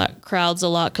trucky crowds a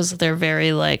lot. Cause they're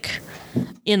very like,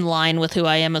 in line with who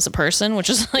I am as a person, which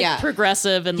is like Yeah.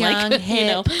 progressive and Young, like, you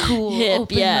know, hip, cool,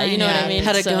 hip. Yeah. You know what I mean?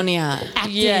 So- Patagonia.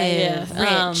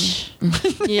 yeah. Rich.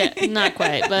 Yeah. Not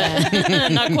quite,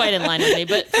 but not quite in line with me,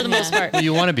 but for the most part.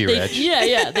 You want to be They, rich.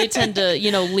 yeah, they tend to,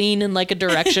 lean in like a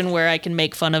direction where I can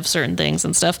make fun of certain things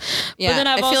and stuff. Yeah, But then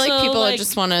I've I feel like also, people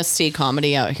just want to see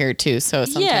comedy out here too. So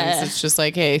sometimes Yeah. it's just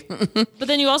like, hey, But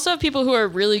then you also have people who are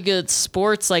really good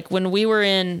sports. Like when we were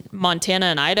in Montana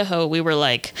and Idaho, we were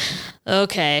like,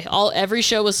 okay, every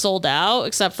show was sold out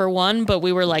except for one, but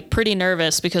we were like pretty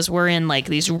nervous because we're in like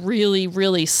these really,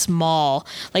 really small,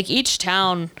 like each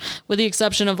town, with the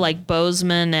exception of like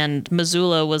Bozeman and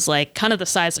Missoula, was like kind of the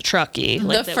size of Truckee.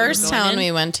 Like, the that first were going town in.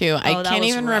 we went to, I that can't was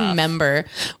even rough. remember.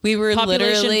 We were Population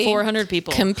literally 400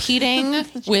 people. competing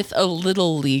with a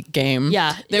little league game.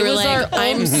 Yeah, they it were was like, our own-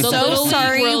 "I'm the so Little League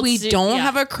sorry, World we Se- don't yeah.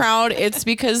 have a crowd. It's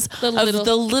because of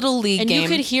the little league And game." you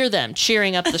could hear them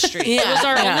cheering up the street. It Yeah, was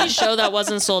our yeah. only show that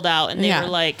wasn't sold out. And they Yeah. were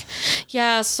like,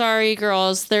 yeah, sorry,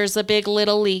 girls. There's a big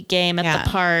Little League game at Yeah. the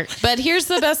park. But here's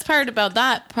the best part about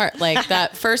that part, like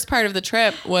that first part of the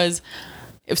trip was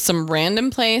some random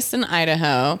place in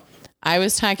Idaho. I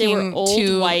was talking They were old,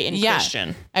 to white, and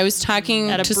Christian. I was talking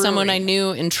At a to someone brewery. I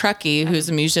knew in Truckee who's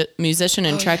a musician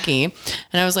in Truckee,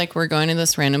 and I was like, "We're going to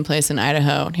this random place in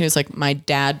Idaho." And he was like, "My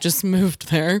dad just moved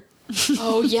there."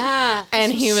 Oh, yeah.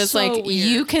 And he was like,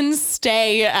 "You can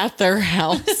stay at their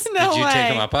house." Did you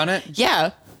take him up on it?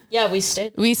 Yeah, Yeah, we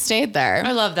stayed. we stayed there.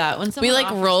 I love that. When We someone like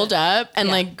offers rolled it. up and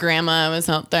like grandma was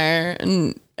out there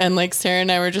and like Sarah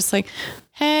and I were just like,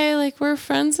 hey, like we're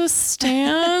friends with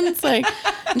Stan's. Like,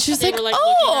 and she's like, were, like,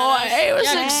 oh, looking at us. I was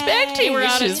Yeah, expecting. We're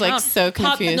out She of was like town. so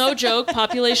confused. No joke.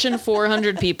 Population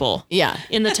 400 people. Yeah.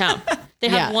 In the town. They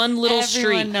had Yeah. one little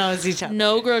Everyone street. knows each other.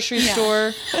 No grocery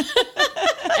store.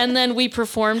 And then we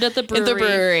performed at the brewery, At the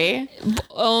brewery,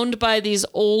 owned by these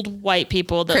old white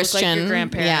people that look like Christian, your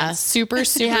grandparents. yeah, super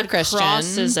They had Christian.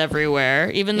 crosses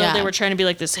everywhere, even though Yeah. they were trying to be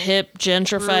like this hip,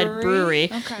 gentrified brewery.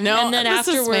 Okay. No, And then this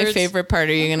is my afterwards- favorite part.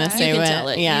 Are you gonna say You can what? tell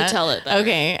it. You Yeah, tell it better.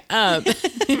 Okay.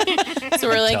 So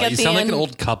we're like at you the sound like end. an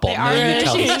old couple. They No, are you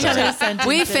tell the finishing each story. other's sentences.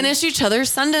 We finish each other's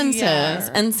sentences Yeah.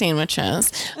 and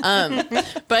sandwiches.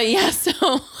 But yeah,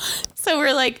 so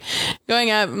we're like going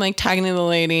up, I'm like talking to the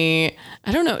lady.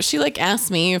 I don't know. She like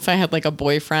asked me if I had like a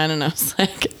boyfriend, and I was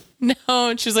like, no.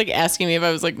 And she was like asking me if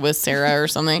I was like with Sarah or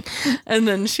something. And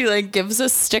then she like gives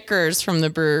us stickers from the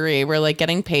brewery. We're like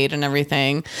getting paid and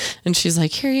everything. And she's like,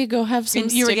 here you go, have some You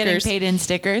stickers. were getting paid in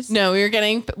stickers. No, we were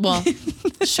getting, well,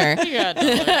 sure.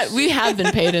 We have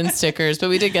been paid in stickers, but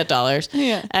we did get dollars.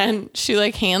 Yeah. And she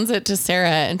like hands it to Sarah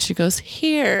and she goes,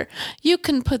 here, you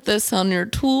can put this on your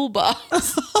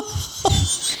toolbox.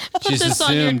 She's this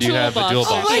on your assumed you have a toolbox. dual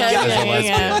box Oh my as God. a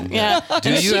lesbian. Yeah. Do And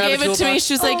you she have gave a it to me. toolbox?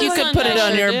 She was like, you Oh, could put it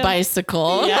on I your do.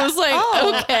 bicycle. I was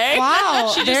like, okay.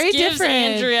 Wow. She Very just gives different.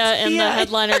 Andrea and the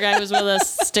headliner guy who's with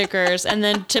us stickers, and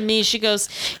then to me she goes,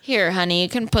 "Here, honey, you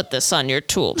can put this on your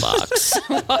toolbox."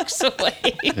 Walks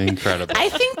away. Incredible. I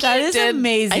think That you is did,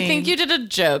 amazing. I think you did a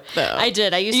joke though. I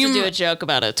did. I used to do a joke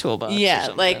about a toolbox. or Yeah,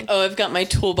 something. like, oh, I've got my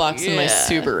toolbox in my Yeah.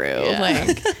 Subaru. Yeah.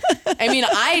 Like, I mean,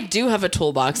 I do have a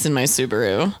toolbox in my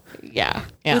Subaru. yeah.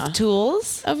 Yeah, With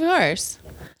tools, of course.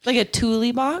 like a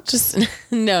toolie box. Just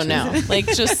no, like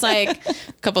just like a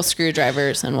couple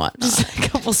screwdrivers and whatnot. a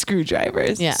couple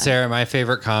screwdrivers. Yeah, Sarah, my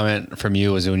favorite comment from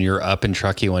you was when you were up in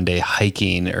Truckee one day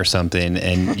hiking or something,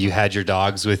 and you had your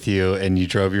dogs with you, and you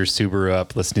drove your Subaru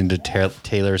up listening to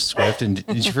Taylor Swift. And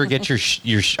did you forget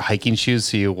your hiking shoes?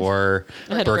 So you wore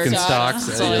had Birkenstocks.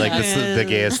 Birkenstocks. And you're like, Yeah. this is the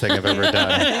gayest thing I've ever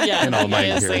done Yeah, in all my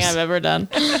gayest thing I've years. ever done.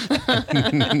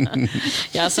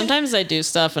 Yeah, sometimes I do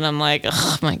stuff and I'm like,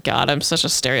 oh my god, I'm such a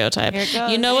stereotype. Here it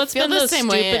goes. You know what's feel been the the same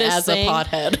way stupidest as a thing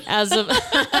pothead.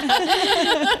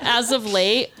 as of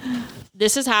late?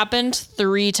 This has happened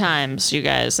 3 times, you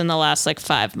guys, in the last like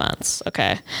 5 months.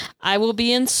 Okay, I will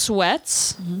be in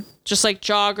sweats, just like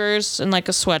joggers and like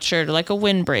a sweatshirt or like a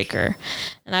windbreaker,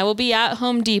 and I will be at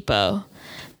Home Depot.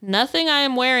 Nothing I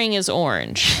am wearing is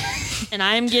orange. And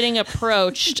I am getting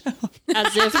approached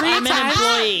as if I'm an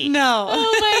employee. No.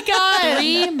 Oh my god.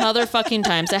 3 motherfucking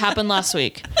times. It happened last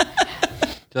week. You're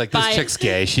like, this By chick's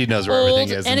gay. She knows where Old,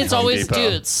 everything is. and in it's Home always Depot.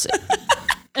 dudes.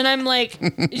 And I'm like,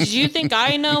 do you think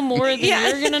I know more than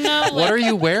you're gonna know? Like, What are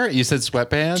you wearing? You said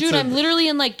sweatpants? dude, Or- I'm literally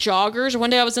in like joggers. One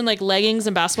day I was in like leggings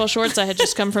and basketball shorts. I had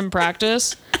just come from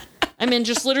practice. I'm in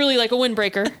just literally like a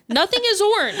windbreaker. Nothing is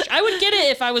orange. I would get it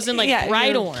if I was in like Yeah,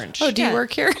 bright you're- orange. Oh, do you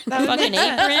work here? Fucking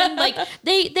apron. Like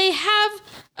they have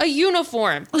a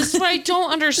uniform. This is what I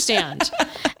don't understand.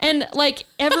 And like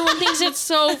everyone thinks it's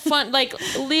so fun. Like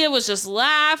Leah was just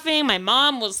laughing. My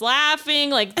mom was laughing.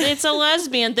 Like it's a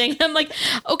lesbian thing. I'm like,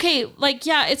 okay, like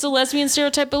yeah, it's a lesbian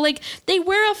stereotype, but like they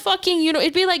wear a fucking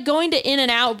it'd be like going to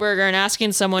In-N-Out Burger and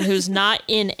asking someone who's not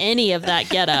in any of that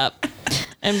getup.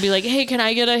 And be like, hey, can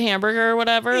I get a hamburger or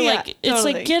whatever? Yeah, like, it's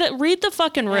like, read the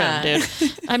fucking room, dude.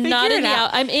 I'm not in the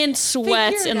out. I'm in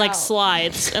sweats and like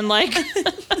slides and like,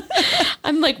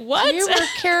 I'm like, what? You work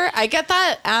here? I get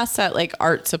that asked at like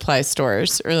art supply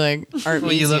stores or like art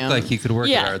Well, you museums. look like you could work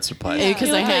Yeah. at art supplies. Because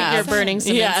You I look like have. you're burning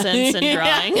some incense and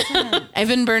drawing. I've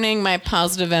been burning my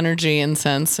positive energy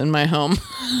incense in my home.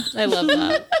 I love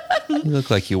that. You look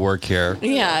like you work here.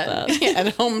 Yeah,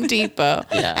 at Home Depot.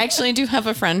 Yeah. I actually do have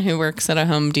a friend who works at a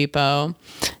Home Depot.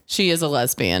 She is a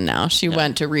lesbian now. She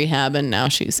went to rehab and now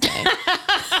she's gay.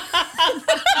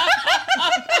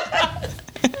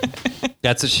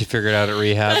 That's what she figured out at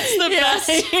rehab. The best.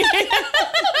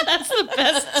 That's the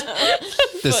best.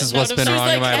 This is what's been wrong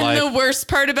in my and life. the worst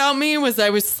part about me was I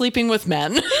was sleeping with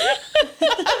men.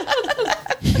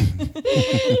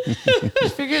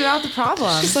 Figured out the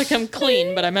problem. It's like I'm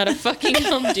clean, but I'm at a fucking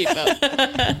Home Depot.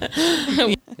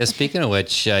 Yeah, speaking of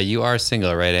which, you are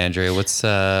single, right, Andrea? What's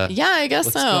Yeah, I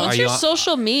guess so. Are What's you your on-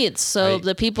 social needs so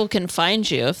the people can find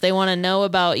you if they want to know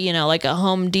about, like a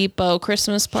Home Depot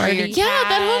Christmas party? your Yeah,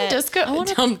 that home cat. disco.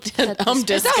 Home It's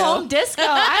disco. a home disco.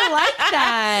 I like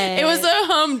that. It was a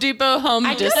Home Depot home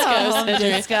I disco. did a home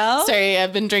disco. Sorry,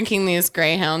 I've been drinking these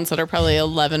Greyhounds that are probably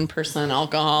 11%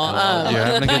 alcohol. You're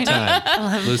having a good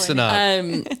time. Loosen up.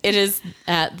 It is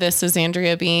at This Is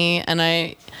Andrea B, and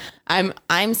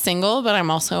I'm single, but I'm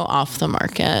also off the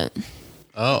market.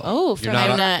 Oh, from you're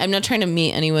not I'm not trying to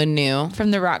meet anyone new.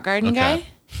 From the rock garden Okay.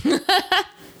 guy.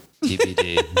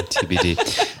 TBD. TBD.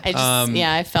 I just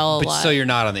I fell a But lot. so you're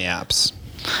not on the apps.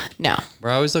 No. We're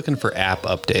always looking for app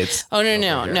updates. Oh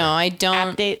no, I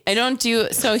don't. Updates. I don't do.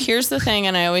 So here's the thing,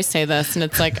 and I always say this, and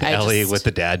it's like Ellie with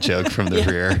the dad joke from the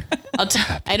rear.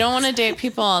 I don't want to date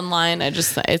people online.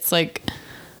 It's like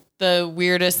the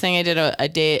weirdest thing. I did a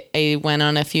date. I went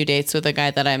on a few dates with a guy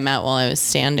that I met while I was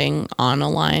standing on a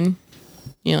line.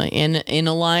 Like in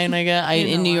a line. I guess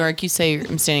in New York, you say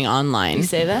I'm standing on line. You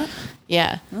say that?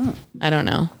 Yeah. I don't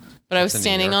know, but I was in New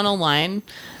standing York? on a line.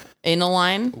 In a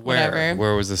line, whatever.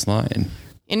 Where was this line?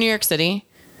 In New York City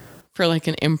for like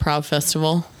an improv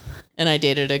festival, and I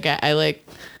dated a guy. I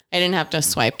didn't have to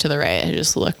swipe to the right. I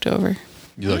just looked over.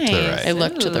 You look to the Nice. right. I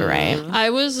looked to the right. I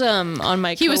was on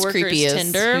my He was coworker's creepy as-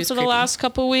 Tinder he was for the creepy. last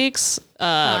couple weeks,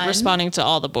 responding to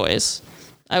all the boys.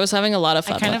 I was having a lot of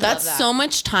fun kind with of that. That's so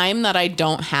much time that I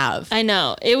don't have. I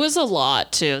know. It was a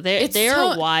lot too. They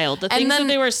are so- wild. The and things that then-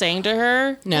 they were saying to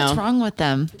her. No. What's wrong with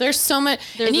them? There's so much,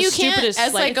 They're and the you can't, stupidest,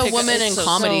 as like a like, woman in it's so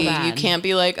comedy, bad. you can't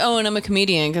be like, oh, and I'm a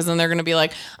comedian, because then they're gonna be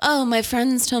like, oh, my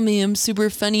friends tell me I'm super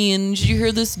funny, and did you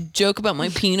hear this joke about my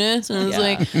penis? And I was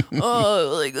like,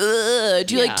 oh, like, ugh,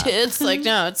 do you like Yeah. tits? Like,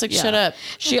 no, it's like, shut Yeah. up.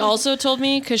 She also told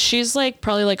me, because she's like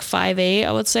probably like 5'8",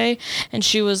 I would say, and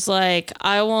she was like,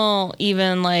 I won't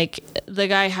even like, the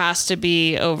guy has to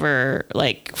be over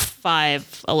like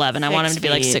 5'11". I want him to be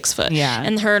like 6 6 foot. Yeah.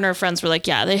 And her and her friends were like,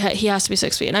 yeah, he has to be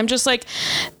 6 feet. And I'm just like,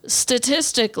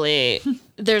 statistically,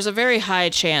 there's a very high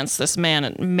chance this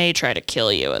man may try to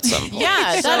kill you at some point.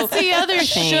 Yeah, that's the other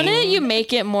thing. Shouldn't you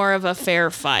make it more of a fair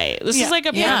fight? This is like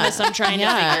a Yeah. premise I'm trying to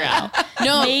figure out.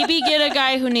 No. Maybe get a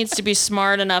guy who needs to be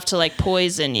smart enough to like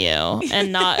poison you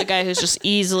and not a guy who's just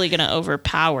easily going to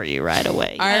overpower you right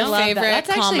away. you Our know? love that. favorite That's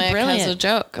actually comic has brilliant. a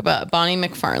joke about Bonnie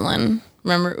McFarlane.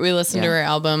 Remember, we listened to her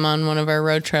album on one of our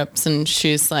road trips, and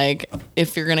she's like,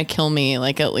 "If you're gonna kill me,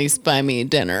 like at least buy me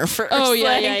dinner first." Oh, yeah,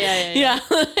 Like, yeah.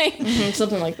 like,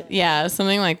 Something like that. yeah,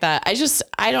 something like that.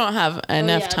 I don't have enough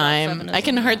yeah, about time. feminism, I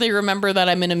can hardly remember that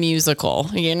I'm in a musical.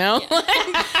 You know, like,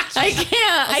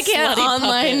 I can't slutty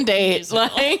online puppet date. musical.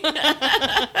 Like,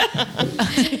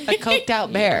 A coked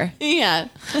out bear. yeah,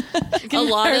 A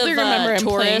lot hardly of remember him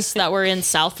tourists playing. that were in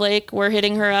Southlake were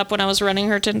hitting her up when I was running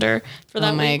her Tinder for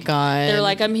that Oh my week. God. They're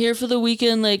like, I'm here for the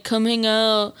weekend. Like, come hang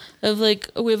out.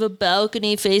 We have a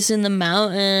balcony facing the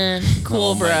mountain.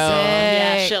 cool, bro.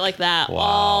 Yeah, shit like that.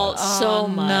 All so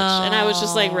much. no. And I was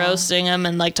just like roasting him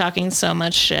and like talking so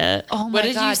much shit. Oh my What did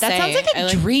you god, that say? sounds like a I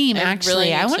like- dream. I Actually,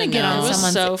 really I need want to to get know. on It was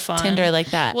someone's so fun. Tinder like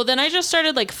that. Well, then I just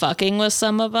started like fucking with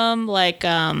some of them. Like,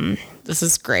 This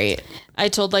is great. I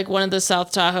told like one of the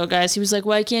South Tahoe guys, he was like,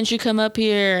 why can't you come up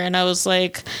here? And I was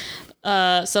like,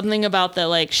 something about that,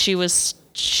 like she was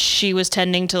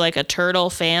tending to like a turtle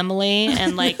family,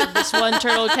 and like this one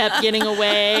turtle kept getting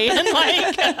away, and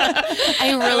like I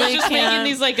I was really just making can't.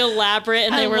 these like elaborate,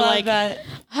 and they were like, ha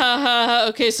ha ha,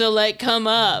 okay, so like come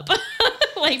up.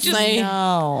 like just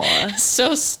No.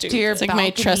 so stupid. To your It's like my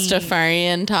balcony.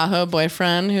 Trustafarian Tahoe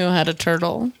boyfriend who had a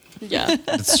turtle. Yeah.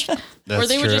 That's Or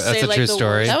they would true. just That's say a like true the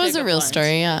story. worst That was a pickup real lines.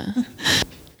 story, yeah.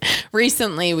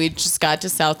 Recently, we just got to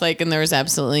South Lake and there was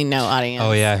absolutely no audience.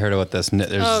 Oh yeah, I heard about this.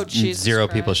 There's Oh, Jesus zero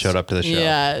people Christ. showed up to the show.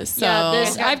 Yeah. So Yeah,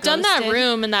 this, got I've done that ghosted.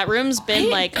 room, and that room's been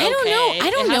like okay. I don't know. I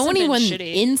It don't know hasn't been anyone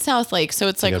shitty. in South Lake, so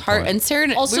it's like good hard. point. And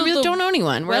Sarah, Also, we really the don't know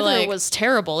anyone. We're weather like, was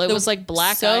terrible. It was like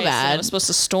black so ice. And bad. it was supposed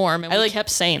to storm, and we like-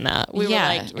 kept saying that. We yeah,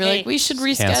 were like, we're like, we should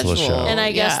Cancel the show. reschedule. And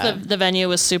I guess Yeah. the venue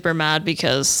was super mad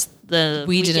because the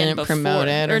We weekend didn't before, promote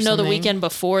it or no, the something? weekend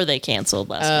before they canceled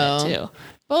last minute too.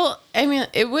 Well, I mean,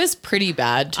 it was pretty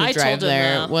bad to I drive told them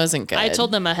there. It wasn't good. I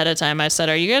told them ahead of time. I said,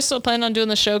 "Are you guys still planning on doing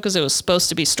the show? Because it was supposed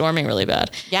to be storming really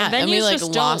bad." Yeah, and and we, venues like,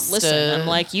 just lost don't listen. a- I'm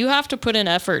like, you have to put in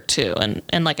effort too,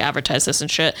 and like advertise this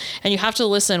and shit. And you have to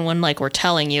listen when like we're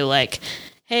telling you like,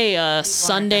 hey,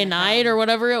 Sunday night or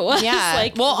whatever it was. Yeah.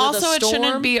 like, well, with a also, it shouldn't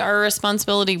storm. be our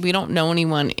responsibility. We don't know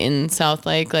anyone in South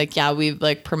Lake. Like, yeah, we've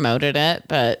like promoted it,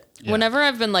 but Whenever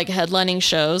I've been like headlining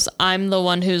shows, I'm the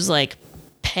one who's like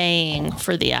paying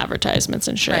for the advertisements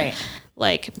and shit. Right.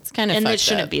 Like it's kinda and it fucked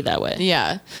shouldn't up. be that way.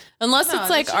 yeah. Unless No, it's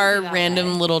they like shouldn't our be that random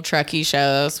way. little Trekkie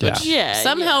shows, which Yeah,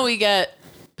 somehow we get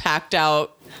packed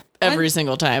out every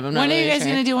single time. I'm not When are really you guys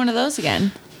sure. going to do one of those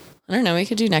again? I don't know. We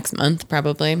could do next month,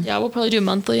 probably. Yeah, we'll probably do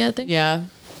monthly, I think. Yeah.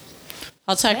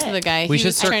 I'll talk to the guy. We He should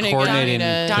was start trying to get coordinating. me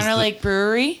to- Donner Lake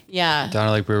Brewery? Yeah.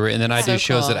 Donner Lake Brewery, and then I So do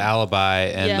shows cool. at Alibi,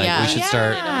 and Yeah. like Yeah. we should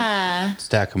start Yeah.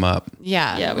 stack them up.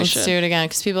 Yeah. Yeah, we Let's should. do it again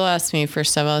because people ask me for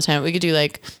stuff all the time. We could do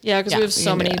like, Yeah, because Yeah, we have we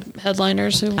so can do many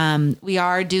headliners who We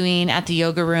are doing at the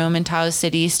yoga room in Tahoe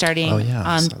City starting Oh, yeah,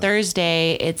 I on saw that.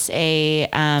 Thursday.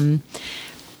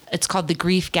 It's called the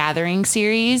Grief Gathering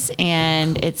series,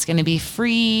 and it's going to be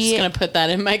free. just gonna put that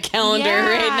in my calendar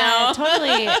right now.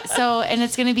 Totally. So, and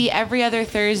it's going to be every other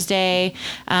Thursday,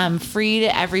 free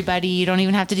to everybody. You don't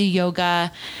even have to do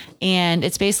yoga. And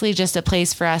it's basically just a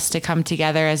place for us to come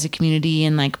together as a community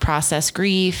and like process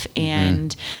grief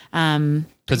and,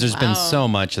 Because there's been so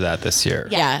much of that this year.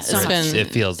 Yeah, so it's much. been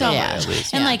It feels So that way, much. at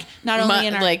least. And like not only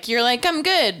in our like you're like I'm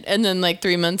good, and then like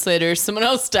 3 months later someone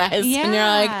else dies, and you're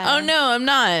like, Yeah. oh no, I'm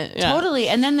not. Yeah. Totally.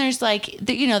 And then there's like,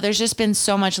 there's just been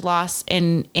so much loss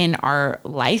in our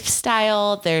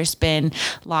lifestyle. There's been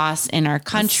loss in our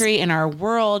country, in our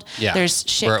world. Yeah. There's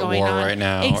shit We're at going war on right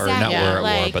now, or Exactly. not we're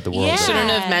at war, but the world is at Shouldn't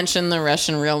have mentioned the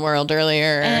Russian real world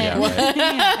earlier. Yeah,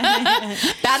 right.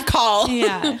 Bad call.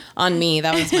 Yeah. On me.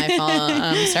 That was my fault.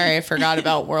 I'm sorry, I forgot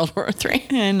about World War III.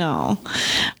 I know.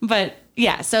 But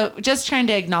yeah, so just trying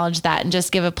to acknowledge that and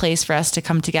just give a place for us to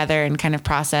come together and kind of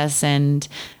process and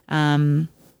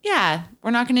yeah,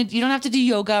 you don't have to do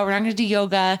yoga. We're not going to do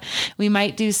yoga. We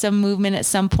might do some movement at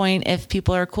some point if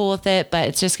people are cool with it, but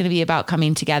it's just going to be about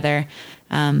coming together.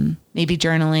 Maybe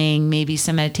journaling, maybe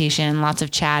some meditation, lots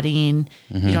of chatting.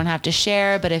 You don't have to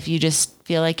share, but if you just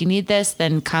feel like you need this,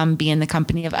 then come be in the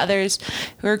company of others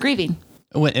who are grieving.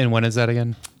 And when is that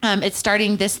again? It's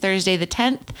starting this Thursday, the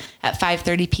 10th at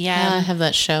 5:30 p.m. I have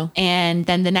that show. And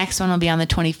then the next one will be on the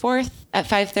 24th at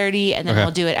 5:30, and then Okay.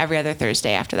 we'll do it every other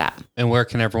Thursday after that. And where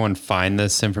can everyone find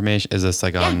this information? Is this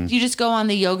like on? You just go on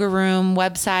the Yoga Room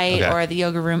website Okay. or the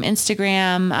Yoga Room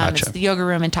Instagram. Gotcha. It's the Yoga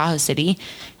Room in Tahoe City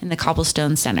in the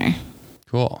Cobblestone Center.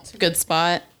 Cool. Good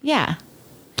spot. Yeah.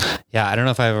 Yeah, I don't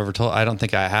know if I've ever told. I don't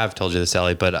think I have told you this,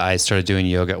 Ellie, but I started doing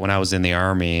yoga when I was in the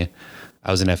army. I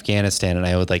was in Afghanistan, and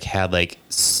I would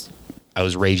I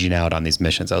was raging out on these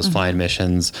missions. I was flying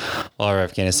missions all over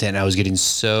Afghanistan, and I was getting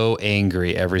so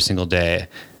angry every single day.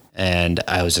 And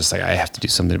I was just like, I have to do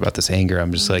something about this anger.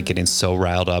 I'm just like getting so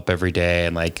riled up every day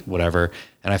and like whatever.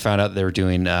 And I found out they were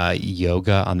doing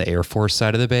yoga on the Air Force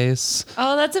side of the base.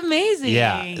 Oh, that's amazing.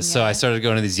 Yeah. So I started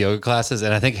going to these yoga classes,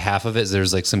 and I think half of it is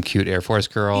there's like some cute Air Force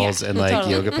girls Yeah, and like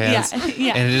totally. yoga pants. Yeah,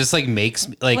 yeah. And it just like makes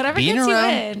like Whatever being gets you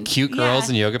around in. cute girls Yeah.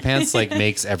 in yoga pants like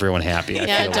makes everyone happy. I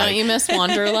Yeah, feel don't like. you miss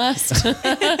Wanderlust?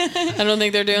 I don't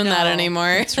think they're doing that No.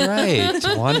 anymore. That's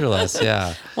right. Wanderlust.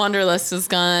 Yeah. Wanderlust is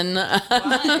gone.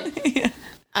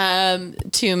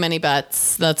 Too many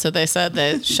butts. That's what they said.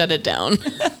 They shut it down.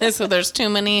 So there's too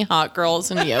many hot girls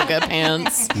in yoga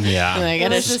pants. Yeah. And I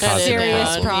gotta This is shut a it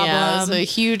serious down. problem. Yeah, it's a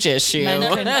huge issue. Men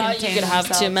never couldn't thought you contain could have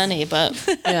too themselves. many,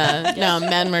 but Yeah. No,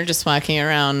 men were just walking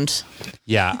around.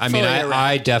 Yeah. I mean, Fully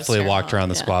I erect. definitely Just walked around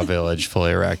the yeah. squaw village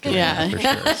fully erect. Yeah. For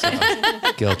sure.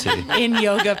 So, guilty. In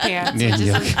yoga pants, In which is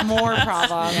yoga. more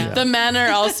problem. The men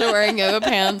are also wearing yoga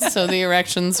pants, so the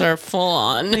erections are full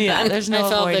on. Yeah, there's no I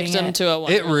fell avoiding victim it. to a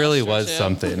It really Wanderlust was or two.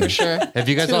 something. For sure. Have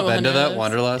you guys To all been to that Wanderlust.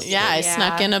 Wanderlust? Yeah, I Yeah.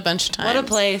 snuck in a bunch of times. What a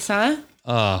place, huh?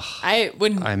 Ugh. I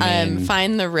would I mean-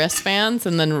 find the wristbands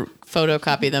and then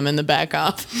photocopy them in the back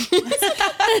off.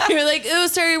 You're like, oh,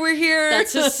 sorry, we're here.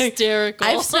 That's hysterical.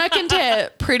 I've snuck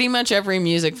into pretty much every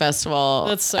music festival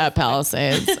That's so at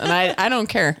Palisades, and I don't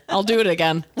care. I'll do it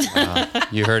again.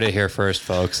 You heard it here first,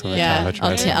 folks. On the Yeah, Tahoe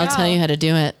Treasure. I'll tell you how to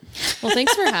do it. Well,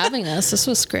 thanks for having us. This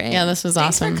was great. Yeah, this was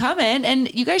Thanks awesome. for coming.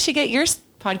 And you guys should get your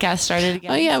podcast started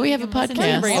again. Oh, yeah, we So have you a can listen to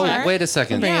podcast. it Oh, more. wait a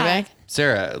second. Bring Yeah. it back.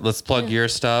 Sarah, let's plug your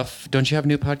stuff. Don't you have a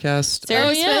new podcast? Sarah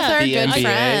Oh, Smith, yeah. our The good NBA.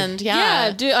 friend.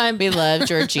 Yeah, dude, we love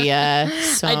Georgia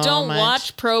so I don't much.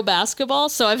 watch pro basketball,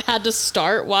 so I've had to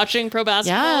start watching pro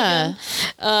basketball.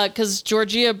 Yeah. Because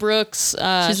Georgia Brooks,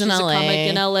 She's in a LA. comic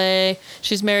in LA.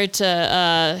 She's married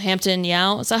to Hampton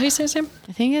Yount. Is that how you say his name?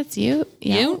 I think it's you.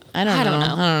 You? I don't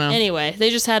know. Anyway,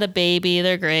 they just had a baby.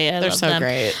 They're great. I They're love so them.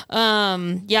 great.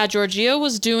 Yeah, Georgia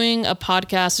was doing a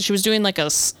podcast. She was doing like a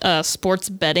sports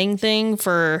betting thing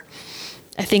for,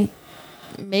 I think,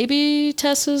 maybe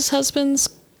Tessa's husband's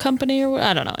company or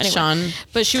I don't know. Anyway, Sean.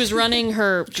 but she was running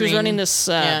this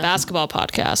basketball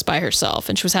podcast by herself,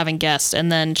 and she was having guests,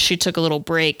 and then she took a little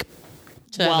break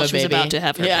have while a she was baby. about to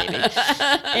have her baby.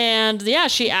 And yeah,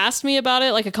 she asked me about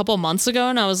it like a couple months ago,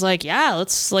 and I was like, yeah,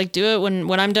 let's like do it when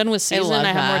I'm done with season. love I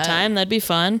have more that. time. That'd be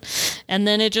fun. And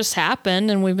then it just happened,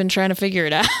 and we've been trying to figure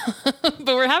it out.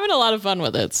 But we're having a lot of fun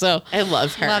with it. So I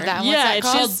love her. Love that. What's yeah, that it's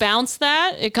called? called Bounce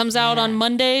That. It comes out on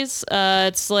Mondays.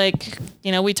 It's like,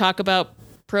 we talk about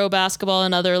pro basketball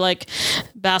and other like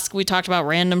we talked about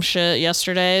random shit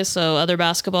yesterday. So other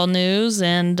basketball news,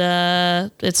 and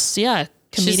it's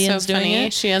comedians She's so doing funny.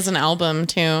 it. She has an album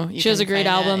too. She has a great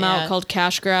album out called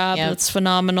Cash Grab. Yep. It's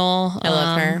phenomenal. I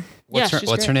love her.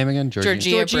 What's her name again?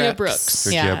 Georgia Brooks.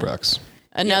 Georgia Yeah. Brooks.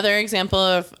 Another example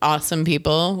of awesome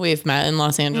people we've met in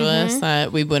Los Angeles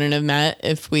that we wouldn't have met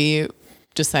if we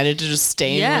decided to just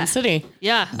stay in Yeah. one city.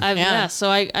 Yeah. So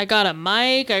I got a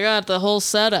mic. I got the whole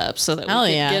setup so that Hell we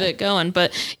could yeah. get it going.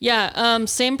 But yeah,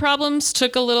 same problems.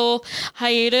 Took a little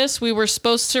hiatus. We were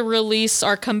supposed to release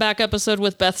our comeback episode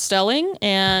with Beth Stelling,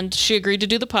 and she agreed to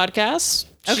do the podcast.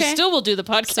 She Okay. still will do the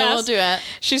podcast. So we'll do it.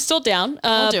 She's still down. do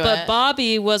but it.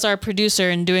 Bobby was our producer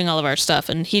and doing all of our stuff,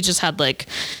 and he just had like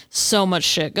so much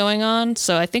shit going on.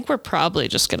 So I think we're probably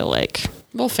just gonna like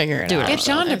We'll figure it Do it. out. Get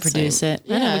John to produce it.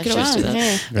 Yeah, we could always do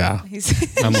that. Yeah.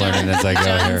 I'm learning as I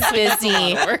go here.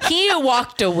 Busy. He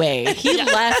walked away. He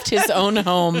left his own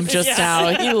home just now.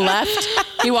 He left.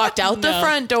 He walked out the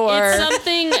front door. It's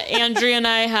something Andrea and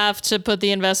I have to put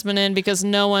the investment in because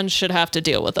no one should have to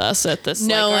deal with us at this.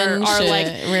 No like, one our should. like,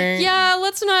 We're- yeah,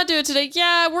 let's not do it today.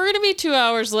 Yeah, we're gonna be 2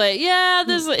 hours late. Yeah,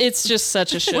 it's just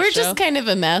such a shit We're show. just kind of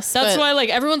a mess. That's but why like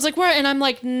everyone's like, where? And I'm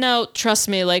like, no, trust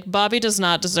me. Like Bobby does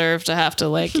not deserve to have to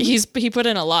like. He put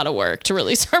in a lot of work to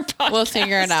release our podcast. we'll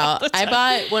figure it out. I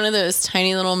bought one of those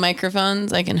tiny little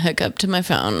microphones I can hook up to my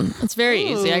phone. It's very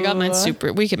easy. I got mine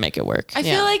super. We can make it work. I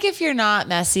Yeah. feel like if you're not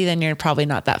messy, then you're probably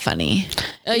not that funny.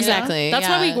 Exactly. That's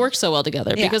why we work so well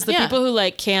together because the Yeah. people who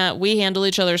like can't, we handle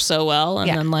each other so well, and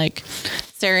Yeah. then like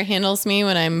Sarah handles me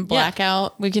when I'm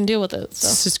blackout. we can deal with it. So.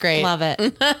 It's just great. Love it.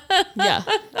 Yeah,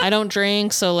 I don't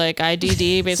drink, so like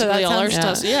IDD basically all our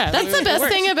sounds- stuff. Yeah, That's the best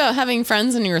thing about having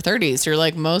friends in your 30s. You're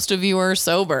like, most of you are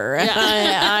sober. Yeah.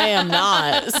 I am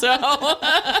not. So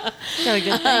Got a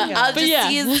good thing. I'll But just yeah.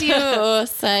 use you.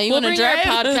 So you We'll want to bring our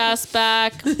drive? podcast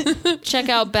back. Check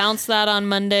out Bounce That on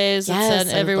Mondays. Yes,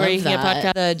 It's I everywhere love you can that.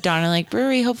 get podcasts. The Donner Lake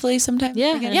Brewery, hopefully sometime.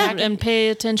 Yeah, We're getting yeah, back. and pay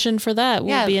attention for that. We'll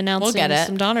Yeah, be we'll announcing get it.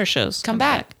 some Donner shows. Come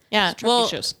back. Yeah. Trophy Well,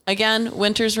 shows. again,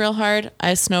 winter's real hard.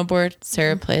 I snowboard.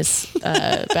 Sarah plays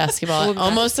basketball.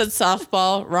 Almost said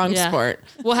softball. Wrong Yeah. sport.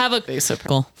 We'll have a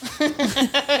Cool.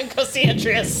 go see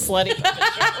Andrea's slutty.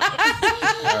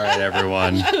 All right,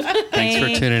 everyone. Thanks for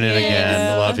tuning in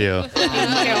again. Love you.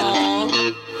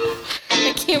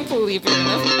 I can't believe you're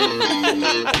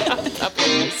gonna.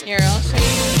 Here, I'll show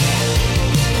you.